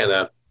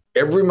Montana,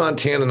 every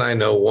Montanan I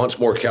know wants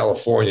more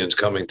Californians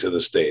coming to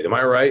the state. Am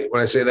I right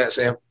when I say that,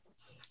 Sam?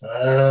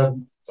 I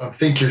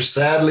think you're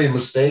sadly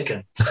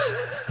mistaken.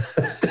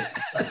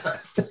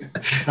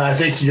 I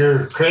think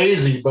you're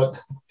crazy, but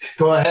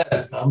go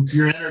ahead.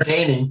 You're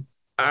entertaining.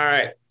 All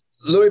right.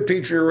 Louis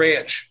Petrie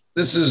Ranch.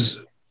 This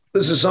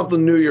is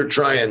something new you're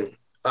trying.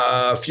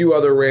 A few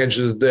other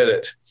ranches did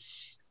it.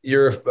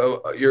 You're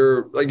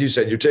like you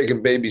said, you're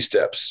taking baby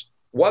steps.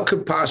 What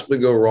could possibly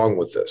go wrong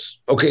with this?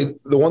 Okay,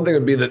 the one thing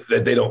would be that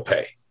they don't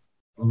pay.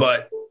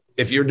 But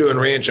if you're doing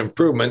ranch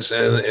improvements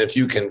and if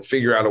you can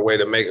figure out a way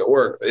to make it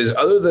work,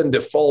 other than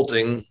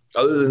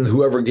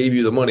whoever gave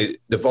you the money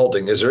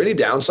defaulting, is there any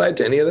downside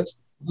to any of this?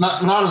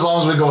 Not as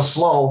long as we go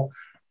slow.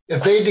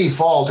 If they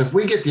default, if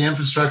we get the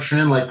infrastructure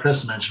in, like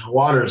Chris mentioned,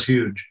 water is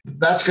huge.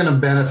 That's going to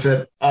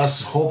benefit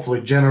us, hopefully,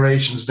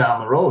 generations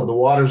down the road. The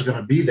water is going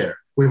to be there.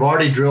 We've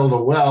already drilled a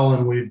well,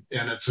 and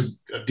it's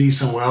a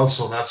decent well,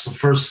 so that's the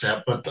first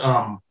step. But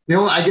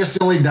I guess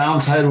the only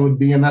downside would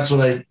be, and that's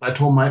what I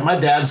told my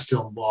dad's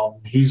still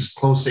involved. He's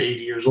close to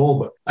 80 years old,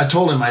 but I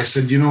told him, I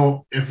said,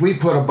 if we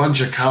put a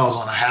bunch of cows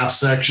on a half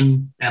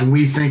section and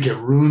we think it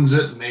ruins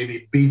it,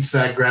 maybe beats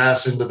that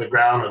grass into the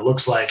ground, it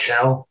looks like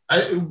hell.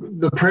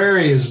 The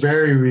prairie is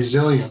very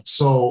resilient,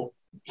 so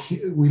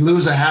we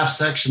lose a half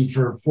section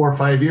for 4 or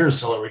 5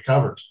 years till it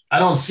recovers. I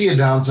don't see a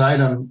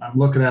downside. I'm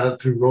looking at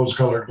it through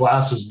rose-colored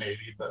glasses,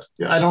 maybe, but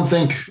I don't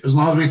think, as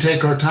long as we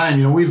take our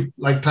time, we've,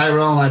 like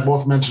Tyrell and I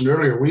both mentioned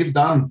earlier, we've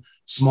done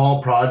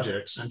small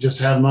projects and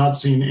just have not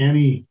seen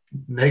any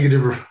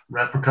negative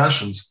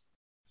repercussions.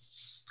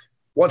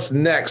 What's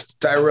next?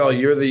 Tyrell,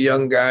 you're the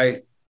young guy,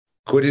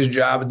 quit his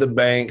job at the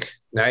bank.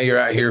 Now you're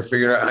out here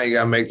figuring out how you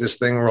got to make this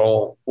thing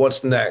roll.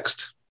 What's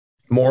next?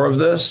 More of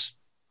this?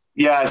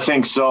 Yeah, I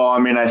think so. I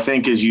mean, I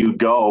think as you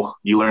go,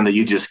 you learn that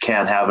you just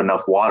can't have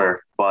enough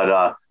water.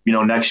 But,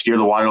 next year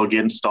the water will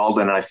get installed.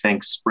 And I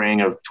think spring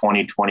of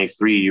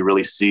 2023, you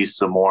really see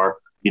some more,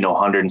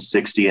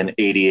 160 and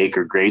 80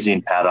 acre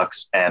grazing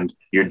paddocks. And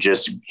you're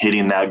just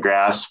hitting that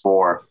grass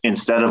for,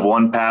 instead of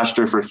one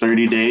pasture for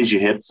 30 days, you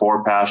hit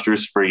 4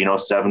 pastures for,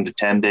 7 to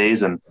 10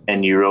 days and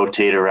you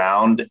rotate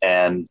around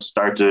and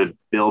start to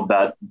build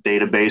that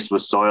database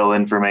with soil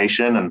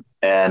information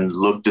and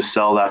look to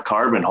sell that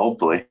carbon,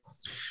 hopefully.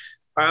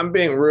 I'm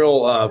being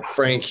real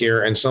frank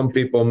here, and some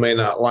people may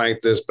not like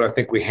this, but I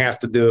think we have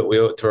to do it. We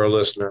owe it to our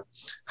listener.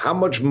 How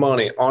much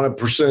money on a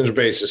percentage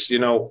basis,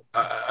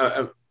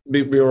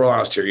 be real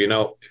honest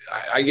here.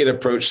 I get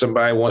approached,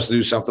 somebody wants to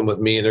do something with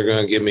me and they're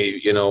going to give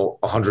me,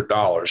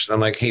 $100. And I'm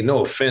like, hey,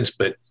 no offense,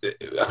 but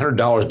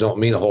 $100 don't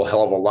mean a whole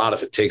hell of a lot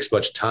if it takes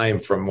much time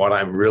from what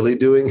I'm really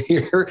doing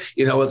here.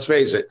 Let's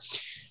face it,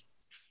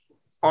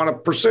 on a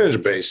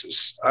percentage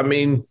basis. I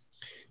mean,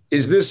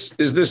 is this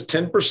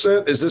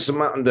 10%? Is this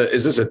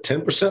a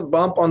 10%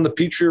 bump on the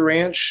Petrie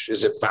Ranch?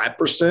 Is it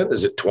 5%?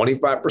 Is it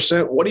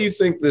 25%? What do you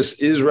think this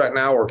is right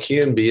now or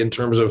can be in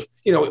terms of,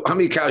 how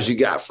many cows you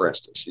got, for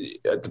instance,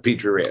 at the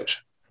Petrie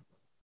Ranch?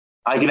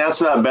 I can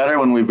answer that better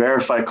when we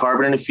verify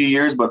carbon in a few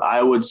years, but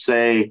I would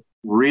say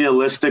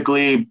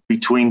realistically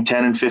between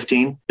 10 and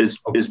 15 is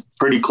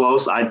pretty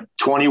close.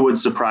 20 would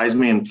surprise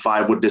me and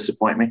 5 would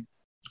disappoint me.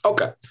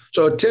 Okay.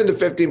 So 10 to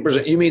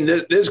 15%, you mean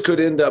this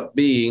could end up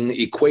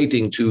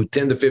equating to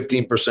 10 to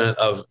 15%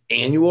 of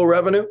annual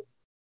revenue?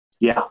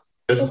 Yeah.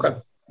 Okay.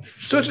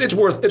 So it's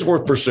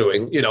worth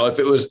pursuing. If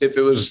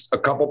it was a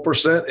couple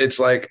percent, it's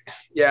like,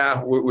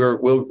 yeah, we're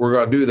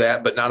going to do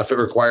that, but not if it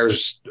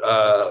requires,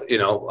 a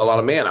lot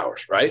of man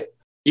hours, right?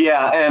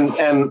 Yeah.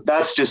 And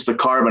that's just the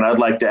carbon. I'd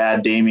like to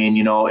add, Damien,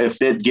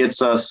 if it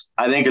gets us,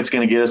 I think it's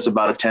going to get us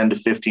about a 10 to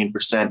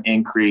 15%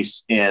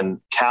 increase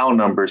in cow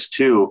numbers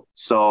too.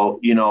 So,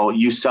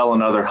 you sell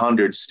another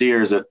 100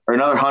 steers or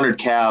another 100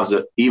 calves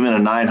at even a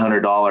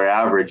 $900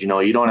 average,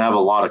 you don't have a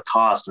lot of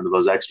cost into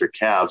those extra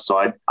calves.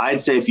 So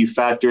I'd say if you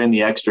factor in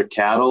the extra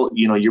cattle,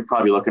 you're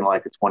probably looking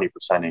like a 20%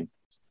 increase.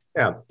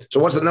 Yeah. So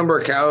what's the number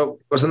of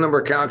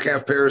cow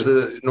calf pairs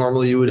that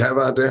normally you would have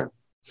out there?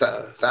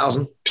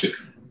 1,000?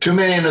 Too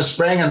many in the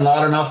spring and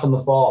not enough in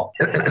the fall.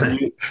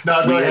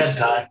 No, go ahead,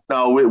 Ty.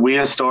 No, we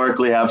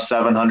historically have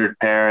 700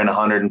 pair and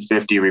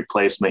 150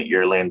 replacement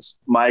yearlings.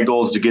 My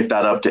goal is to get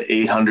that up to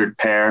 800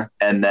 pair.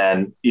 And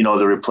then,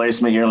 the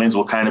replacement yearlings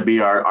will kind of be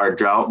our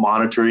drought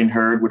monitoring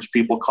herd, which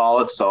people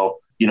call it. So,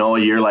 a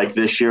year like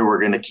this year, we're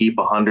going to keep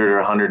 100 or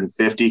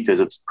 150 because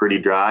it's pretty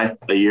dry.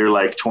 A year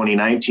like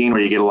 2019, where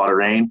you get a lot of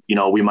rain,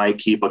 we might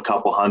keep a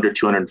couple 100,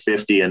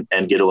 250 and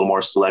get a little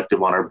more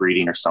selective on our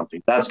breeding or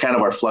something. That's kind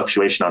of our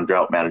fluctuation on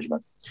drought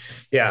management.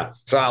 Yeah.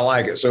 So I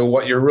like it. So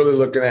what you're really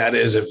looking at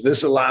is if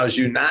this allows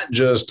you not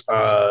just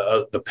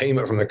the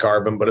payment from the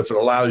carbon, but if it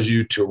allows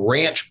you to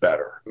ranch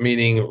better,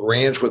 meaning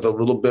ranch with a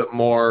little bit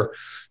more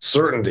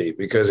certainty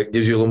because it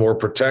gives you a little more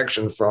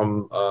protection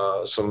from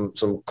some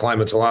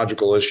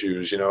climatological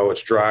issues.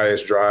 It's dry,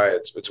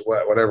 it's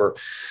wet, whatever.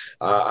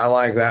 I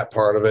like that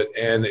part of it.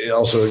 And it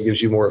also gives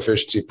you more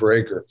efficiency per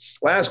acre.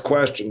 Last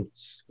question,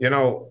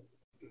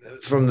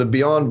 from the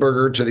Beyond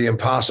Burger to the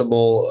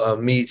Impossible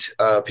Meat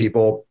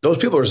people, those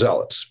people are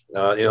zealots.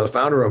 The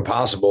founder of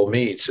Impossible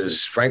Meats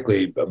is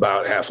frankly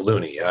about half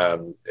loony.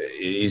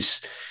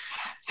 He's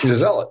a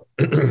zealot.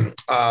 And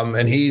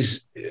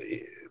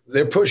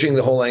they're pushing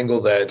the whole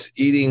angle that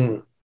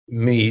eating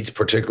meat,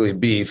 particularly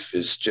beef,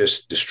 is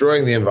just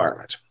destroying the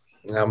environment.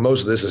 Now,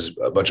 most of this is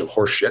a bunch of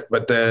horse shit,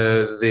 but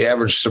the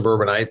average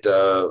suburbanite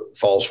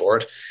falls for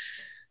it.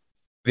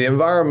 The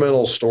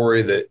environmental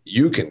story that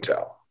you can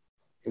tell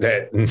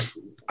that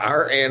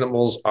our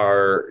animals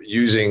are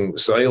using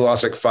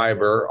cellulosic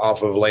fiber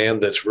off of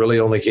land that's really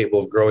only capable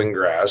of growing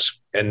grass.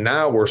 And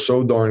now we're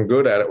so darn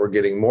good at it, we're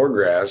getting more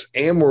grass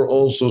and we're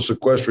also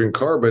sequestering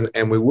carbon.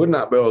 And we would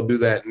not be able to do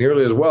that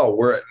nearly as well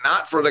were it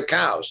not for the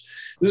cows.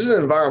 This is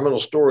an environmental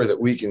story that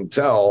we can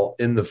tell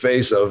in the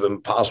face of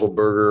Impossible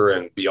Burger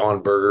and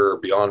Beyond Burger or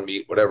Beyond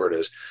Meat, whatever it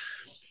is.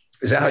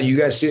 Is that how you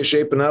guys see it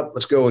shaping up?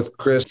 Let's go with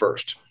Chris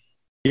first.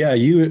 Yeah,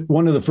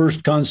 one of the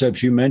first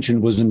concepts you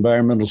mentioned was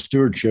environmental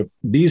stewardship.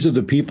 These are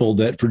the people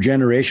that for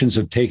generations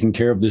have taken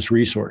care of this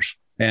resource,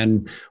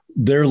 and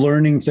they're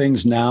learning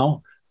things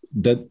now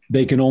that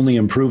they can only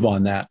improve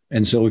on that.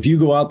 And so if you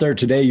go out there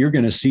today, you're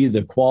going to see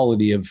the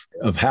quality of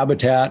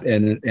habitat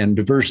and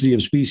diversity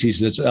of species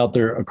that's out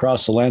there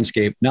across the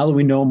landscape. Now that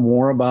we know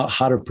more about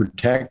how to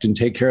protect and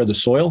take care of the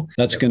soil,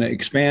 that's going to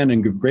expand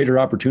and give greater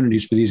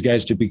opportunities for these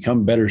guys to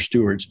become better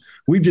stewards.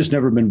 We've just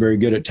never been very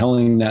good at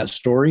telling that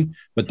story,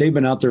 but they've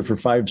been out there for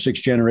 5-6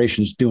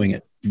 generations doing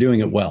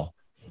it well.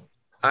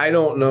 I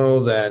don't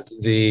know that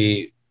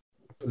the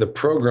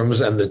programs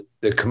and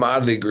the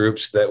commodity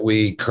groups that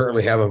we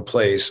currently have in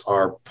place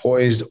are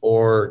poised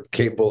or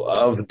capable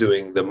of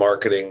doing the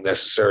marketing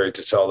necessary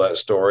to tell that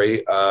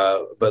story.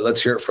 But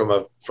let's hear it from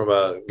a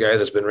guy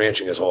that's been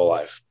ranching his whole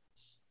life.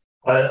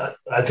 I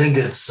think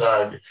it's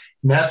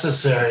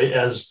necessary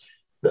as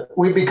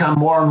we become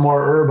more and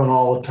more urban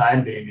all the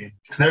time, Damien.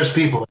 And there's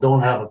people that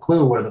don't have a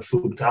clue where the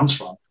food comes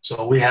from.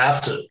 So we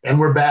have to, and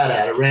we're bad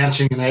at it.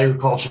 Ranching and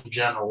agriculture in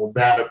general, we're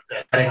bad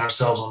at patting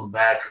ourselves on the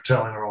back or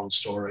telling our own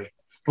story.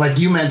 Like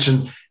you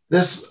mentioned,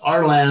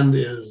 our land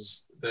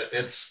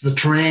the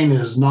terrain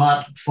is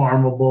not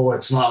farmable.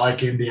 It's not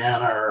like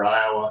Indiana or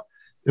Iowa.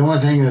 The only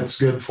thing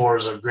that's good for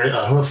is a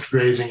hoofed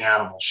grazing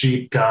animal,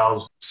 sheep,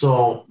 cows.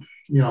 So,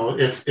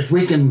 if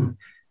we can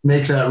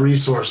make that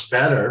resource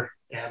better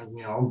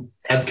and,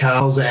 add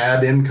cows,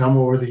 add income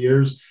over the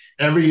years,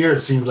 every year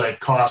it seems like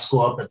costs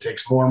go up. It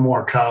takes more and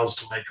more cows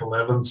to make a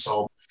living.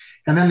 So,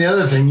 and then the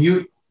other thing,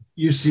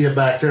 you see it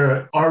back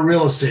there, our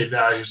real estate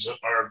values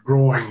are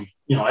growing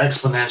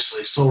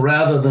exponentially. So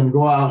rather than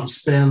go out and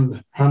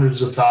spend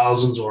hundreds of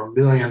thousands or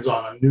millions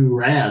on a new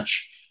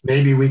ranch,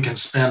 maybe we can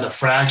spend a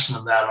fraction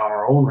of that on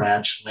our own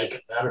ranch and make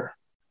it better.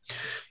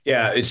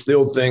 Yeah, it's the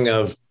old thing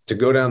of to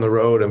go down the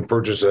road and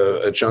purchase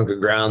a chunk of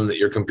ground that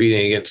you're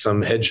competing against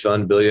some hedge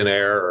fund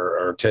billionaire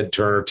or Ted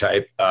Turner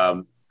type.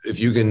 If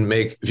you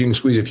can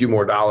squeeze a few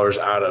more dollars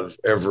out of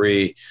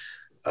every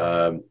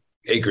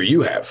acre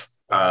you have,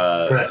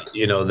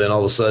 then all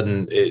of a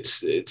sudden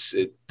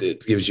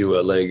it gives you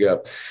a leg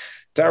up.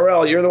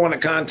 Tyrell, you're the one that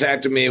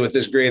contacted me with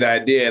this great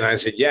idea. And I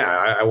said,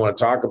 yeah, I want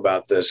to talk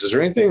about this. Is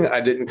there anything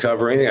I didn't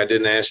cover, anything I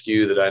didn't ask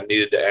you that I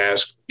needed to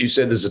ask? You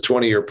said this is a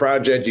 20-year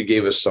project. You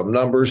gave us some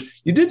numbers.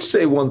 You did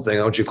say one thing.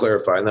 I want you to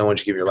clarify, and then I want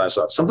you to give your last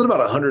thought. Something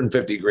about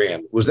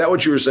 $150,000. Was that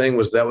what you were saying?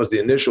 Was the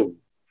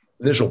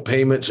initial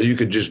payment so you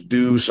could just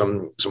do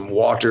some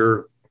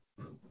water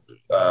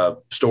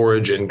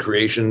storage and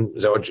creation?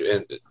 Is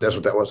that that's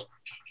what that was?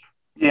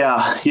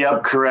 Yeah.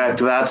 Yep. Correct.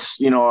 That's,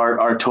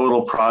 our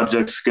total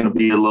project's going to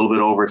be a little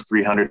bit over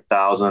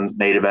 300,000.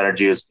 Native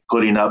Energy is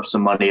putting up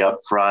some money up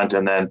front.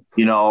 And then,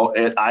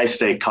 I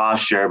say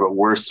cost share, but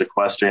we're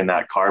sequestering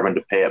that carbon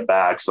to pay it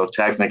back. So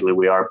technically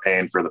we are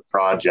paying for the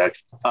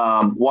project.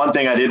 One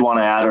thing I did want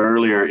to add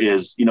earlier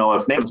is,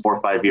 if Native 4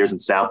 or 5 years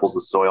and samples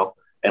the soil,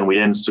 and we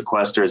didn't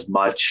sequester as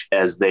much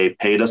as they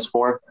paid us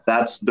for,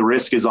 the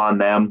risk is on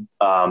them.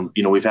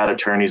 We've had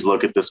attorneys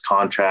look at this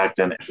contract,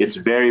 and it's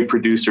very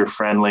producer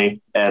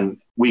friendly. And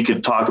we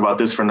could talk about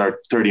this for another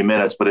 30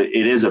 minutes, but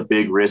it is a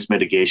big risk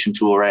mitigation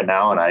tool right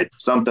now. And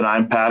something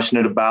I'm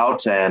passionate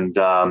about. And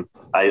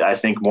I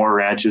think more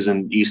ranches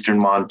in Eastern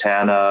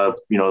Montana,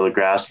 the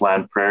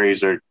grassland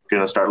prairies are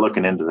going to start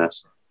looking into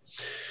this.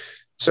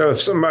 So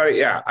if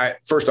somebody,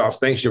 first off,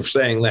 thanks you for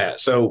saying that.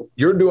 So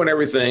you're doing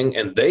everything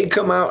and they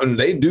come out and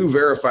they do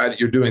verify that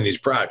you're doing these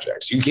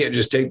projects. You can't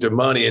just take their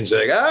money and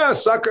say,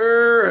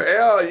 sucker,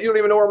 you don't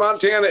even know where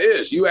Montana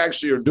is. You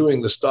actually are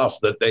doing the stuff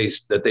that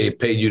they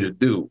pay you to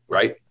do,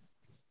 right?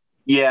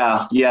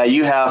 Yeah.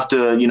 You have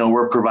to,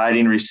 we're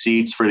providing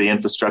receipts for the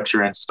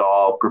infrastructure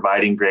install,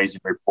 providing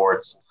grazing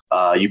reports.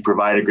 You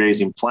provide a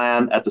grazing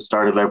plan at the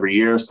start of every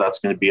year. So that's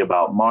going to be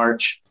about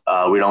March.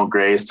 We don't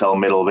graze till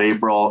middle of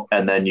April.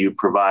 And then you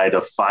provide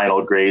a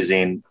final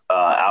grazing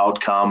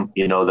outcome,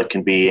 that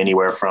can be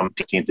anywhere from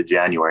 15th of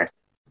January.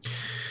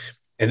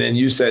 And then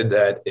you said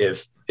that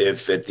if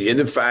at the end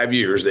of 5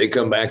 years, they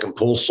come back and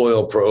pull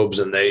soil probes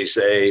and they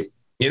say,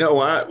 you know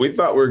what, we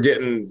thought we were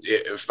getting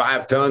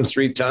 5 tons,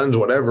 3 tons,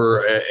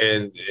 whatever,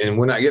 and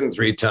we're not getting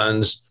 3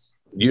 tons,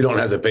 you don't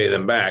have to pay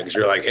them back. Because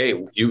you're like,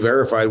 hey, you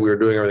verified we were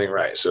doing everything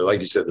right. So like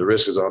you said, the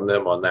risk is on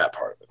them on that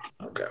part of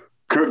it. Okay.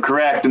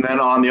 Correct. And then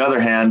on the other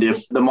hand,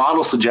 if the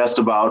model suggests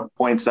about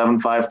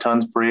 0.75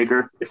 tons per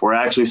acre, if we're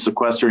actually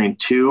sequestering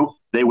 2,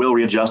 they will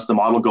readjust the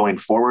model going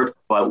forward.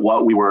 But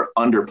what we were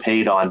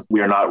underpaid on, we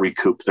are not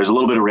recouped. There's a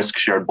little bit of risk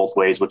shared both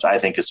ways, which I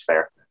think is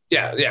fair.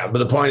 Yeah. But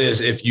the point is,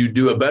 if you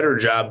do a better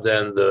job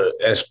than the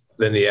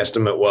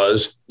estimate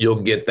was,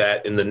 you'll get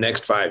that in the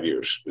next 5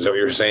 years. Is that what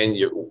you're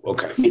saying?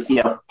 Okay.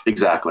 Yeah,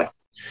 exactly.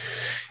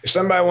 If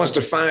somebody wants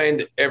to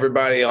find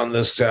everybody on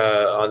this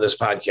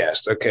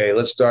podcast, okay,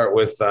 let's start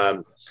with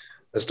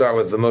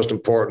the most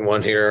important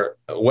one here,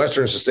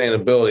 Western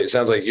Sustainability. It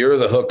sounds like you're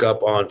the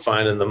hookup on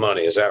finding the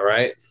money. Is that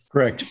right?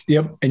 Correct.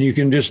 Yep. And you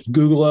can just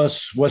Google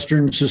us,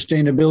 Western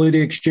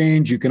Sustainability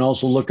Exchange. You can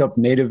also look up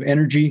Native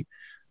Energy.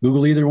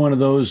 Google either one of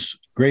those,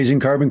 grazing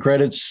carbon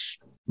credits,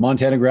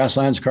 Montana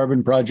Grasslands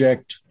Carbon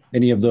Project.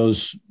 Any of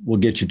those will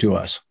get you to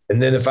us.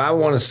 And then if I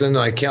want to send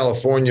my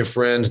California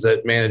friends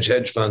that manage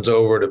hedge funds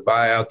over to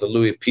buy out the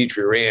Louis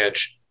Petrie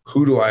Ranch,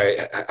 how do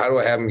I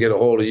have them get a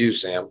hold of you,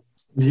 Sam?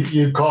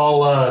 You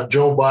call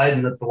Joe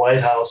Biden at the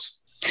White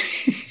House.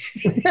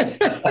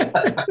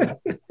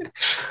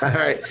 All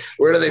right.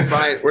 Where do they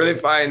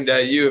find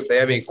you if they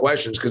have any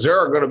questions? Because there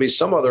are going to be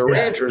some other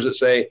ranchers that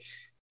say,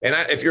 and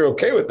if you're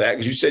okay with that,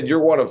 because you said you're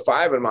one of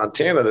 5 in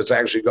Montana that's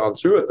actually gone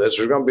through with this,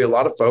 there's going to be a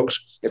lot of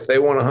folks. If they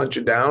want to hunt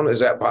you down,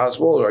 is that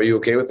possible? Or are you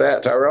okay with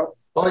that, Tyrell?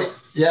 Well,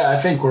 yeah, I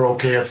think we're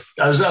okay.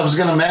 I was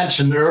going to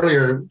mention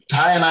earlier,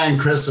 Ty and I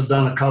and Chris have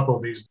done a couple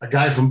of these. A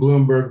guy from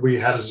Bloomberg, we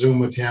had a Zoom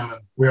with him,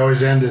 and we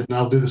always ended, and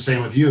I'll do the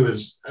same with you,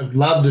 is I'd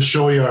love to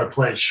show you our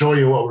place, show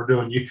you what we're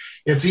doing.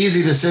 It's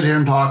easy to sit here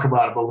and talk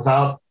about it, but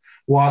without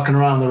walking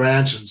around the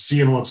ranch and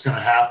seeing what's going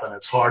to happen,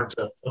 it's hard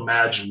to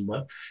imagine.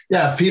 But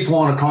yeah, if people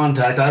want to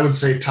contact, I would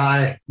say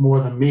Ty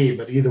more than me,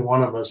 but either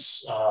one of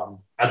us,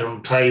 I don't know,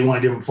 Ty, you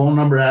want to give him phone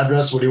number,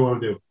 address? What do you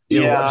want to do?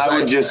 Yeah, I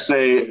would just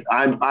say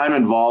I'm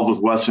involved with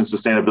Western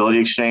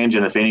Sustainability Exchange,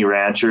 and if any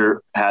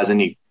rancher has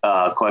any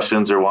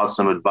questions or wants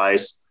some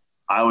advice,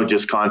 I would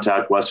just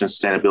contact Western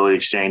Sustainability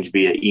Exchange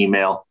via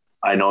email.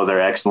 I know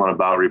they're excellent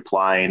about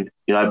replying,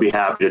 I'd be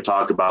happy to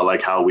talk about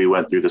like how we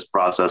went through this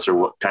process or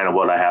what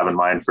I have in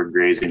mind for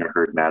grazing or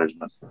herd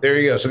management. There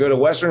you go. So go to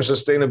Western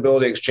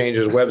Sustainability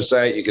Exchange's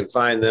website. You can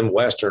find them,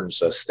 Western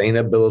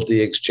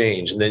Sustainability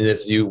Exchange. And then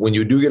when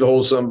you do get a hold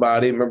of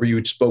somebody, remember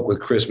you spoke with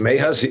Chris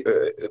Mayhus,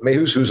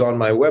 who's on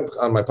my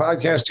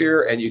podcast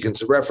here, and you can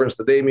reference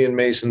the Damian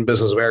Mason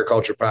Business of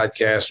Agriculture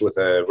podcast with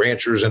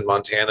ranchers in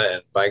Montana,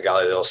 and by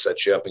golly, they'll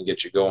set you up and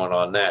get you going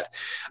on that.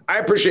 I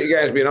appreciate you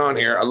guys being on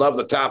here. I love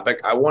the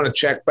topic. I want to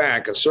check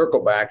back and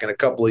circle back in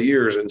a couple of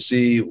years and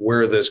see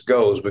where this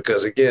goes,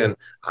 because again,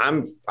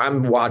 I'm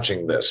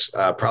watching this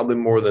probably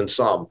more than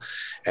some,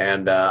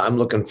 and I'm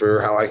looking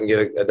for how I can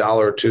get a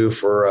dollar or two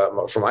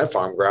for my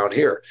farm ground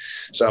here.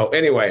 So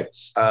anyway,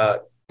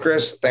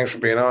 Chris, thanks for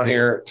being on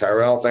here.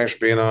 Tyrell, thanks for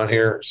being on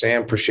here.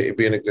 Sam, appreciate you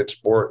being a good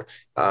sport.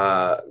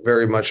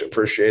 Very much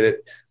appreciate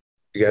it.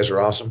 You guys are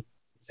awesome.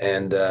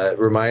 And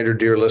reminder,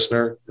 dear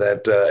listener,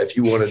 that if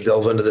you want to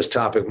delve into this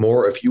topic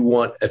more, if you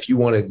want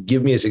to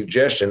give me a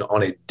suggestion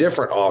on a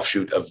different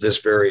offshoot of this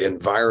very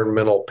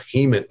environmental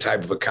payment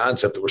type of a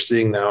concept that we're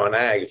seeing now in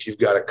ag, if you've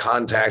got a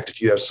contact,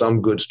 if you have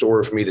some good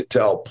story for me to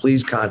tell,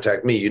 please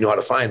contact me. You know how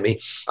to find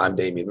me. I'm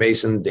Damian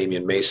Mason.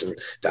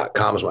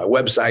 DamianMason.com is my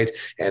website.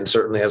 And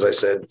certainly, as I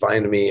said,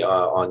 find me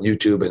on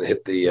YouTube and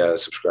hit the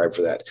subscribe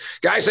for that.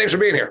 Guys, thanks for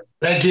being here.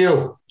 Thank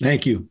you.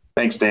 Thank you.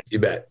 Thanks, Dan. You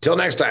bet. Till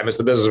next time, it's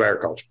the Business of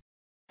Agriculture.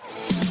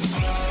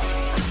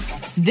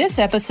 This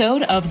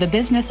episode of The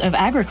Business of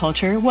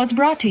Agriculture was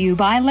brought to you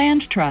by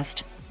Land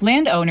Trust.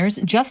 Landowners,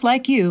 just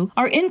like you,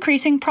 are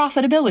increasing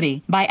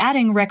profitability by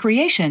adding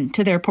recreation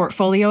to their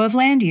portfolio of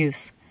land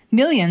use.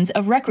 Millions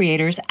of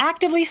recreators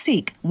actively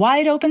seek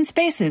wide open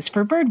spaces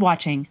for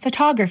birdwatching,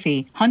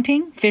 photography,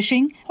 hunting,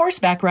 fishing,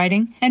 horseback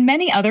riding, and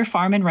many other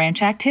farm and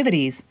ranch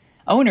activities.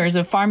 Owners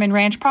of farm and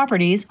ranch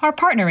properties are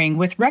partnering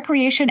with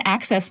Recreation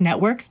Access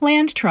Network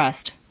Land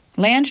Trust.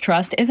 Land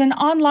Trust is an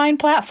online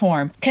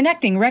platform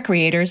connecting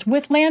recreators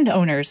with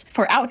landowners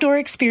for outdoor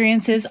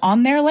experiences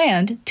on their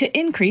land to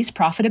increase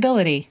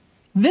profitability.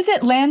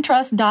 Visit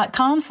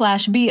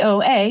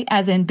landtrust.com/BOA,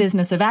 as in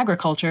Business of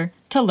Agriculture,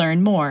 to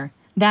learn more.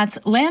 That's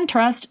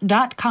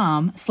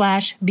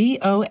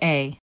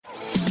landtrust.com/BOA.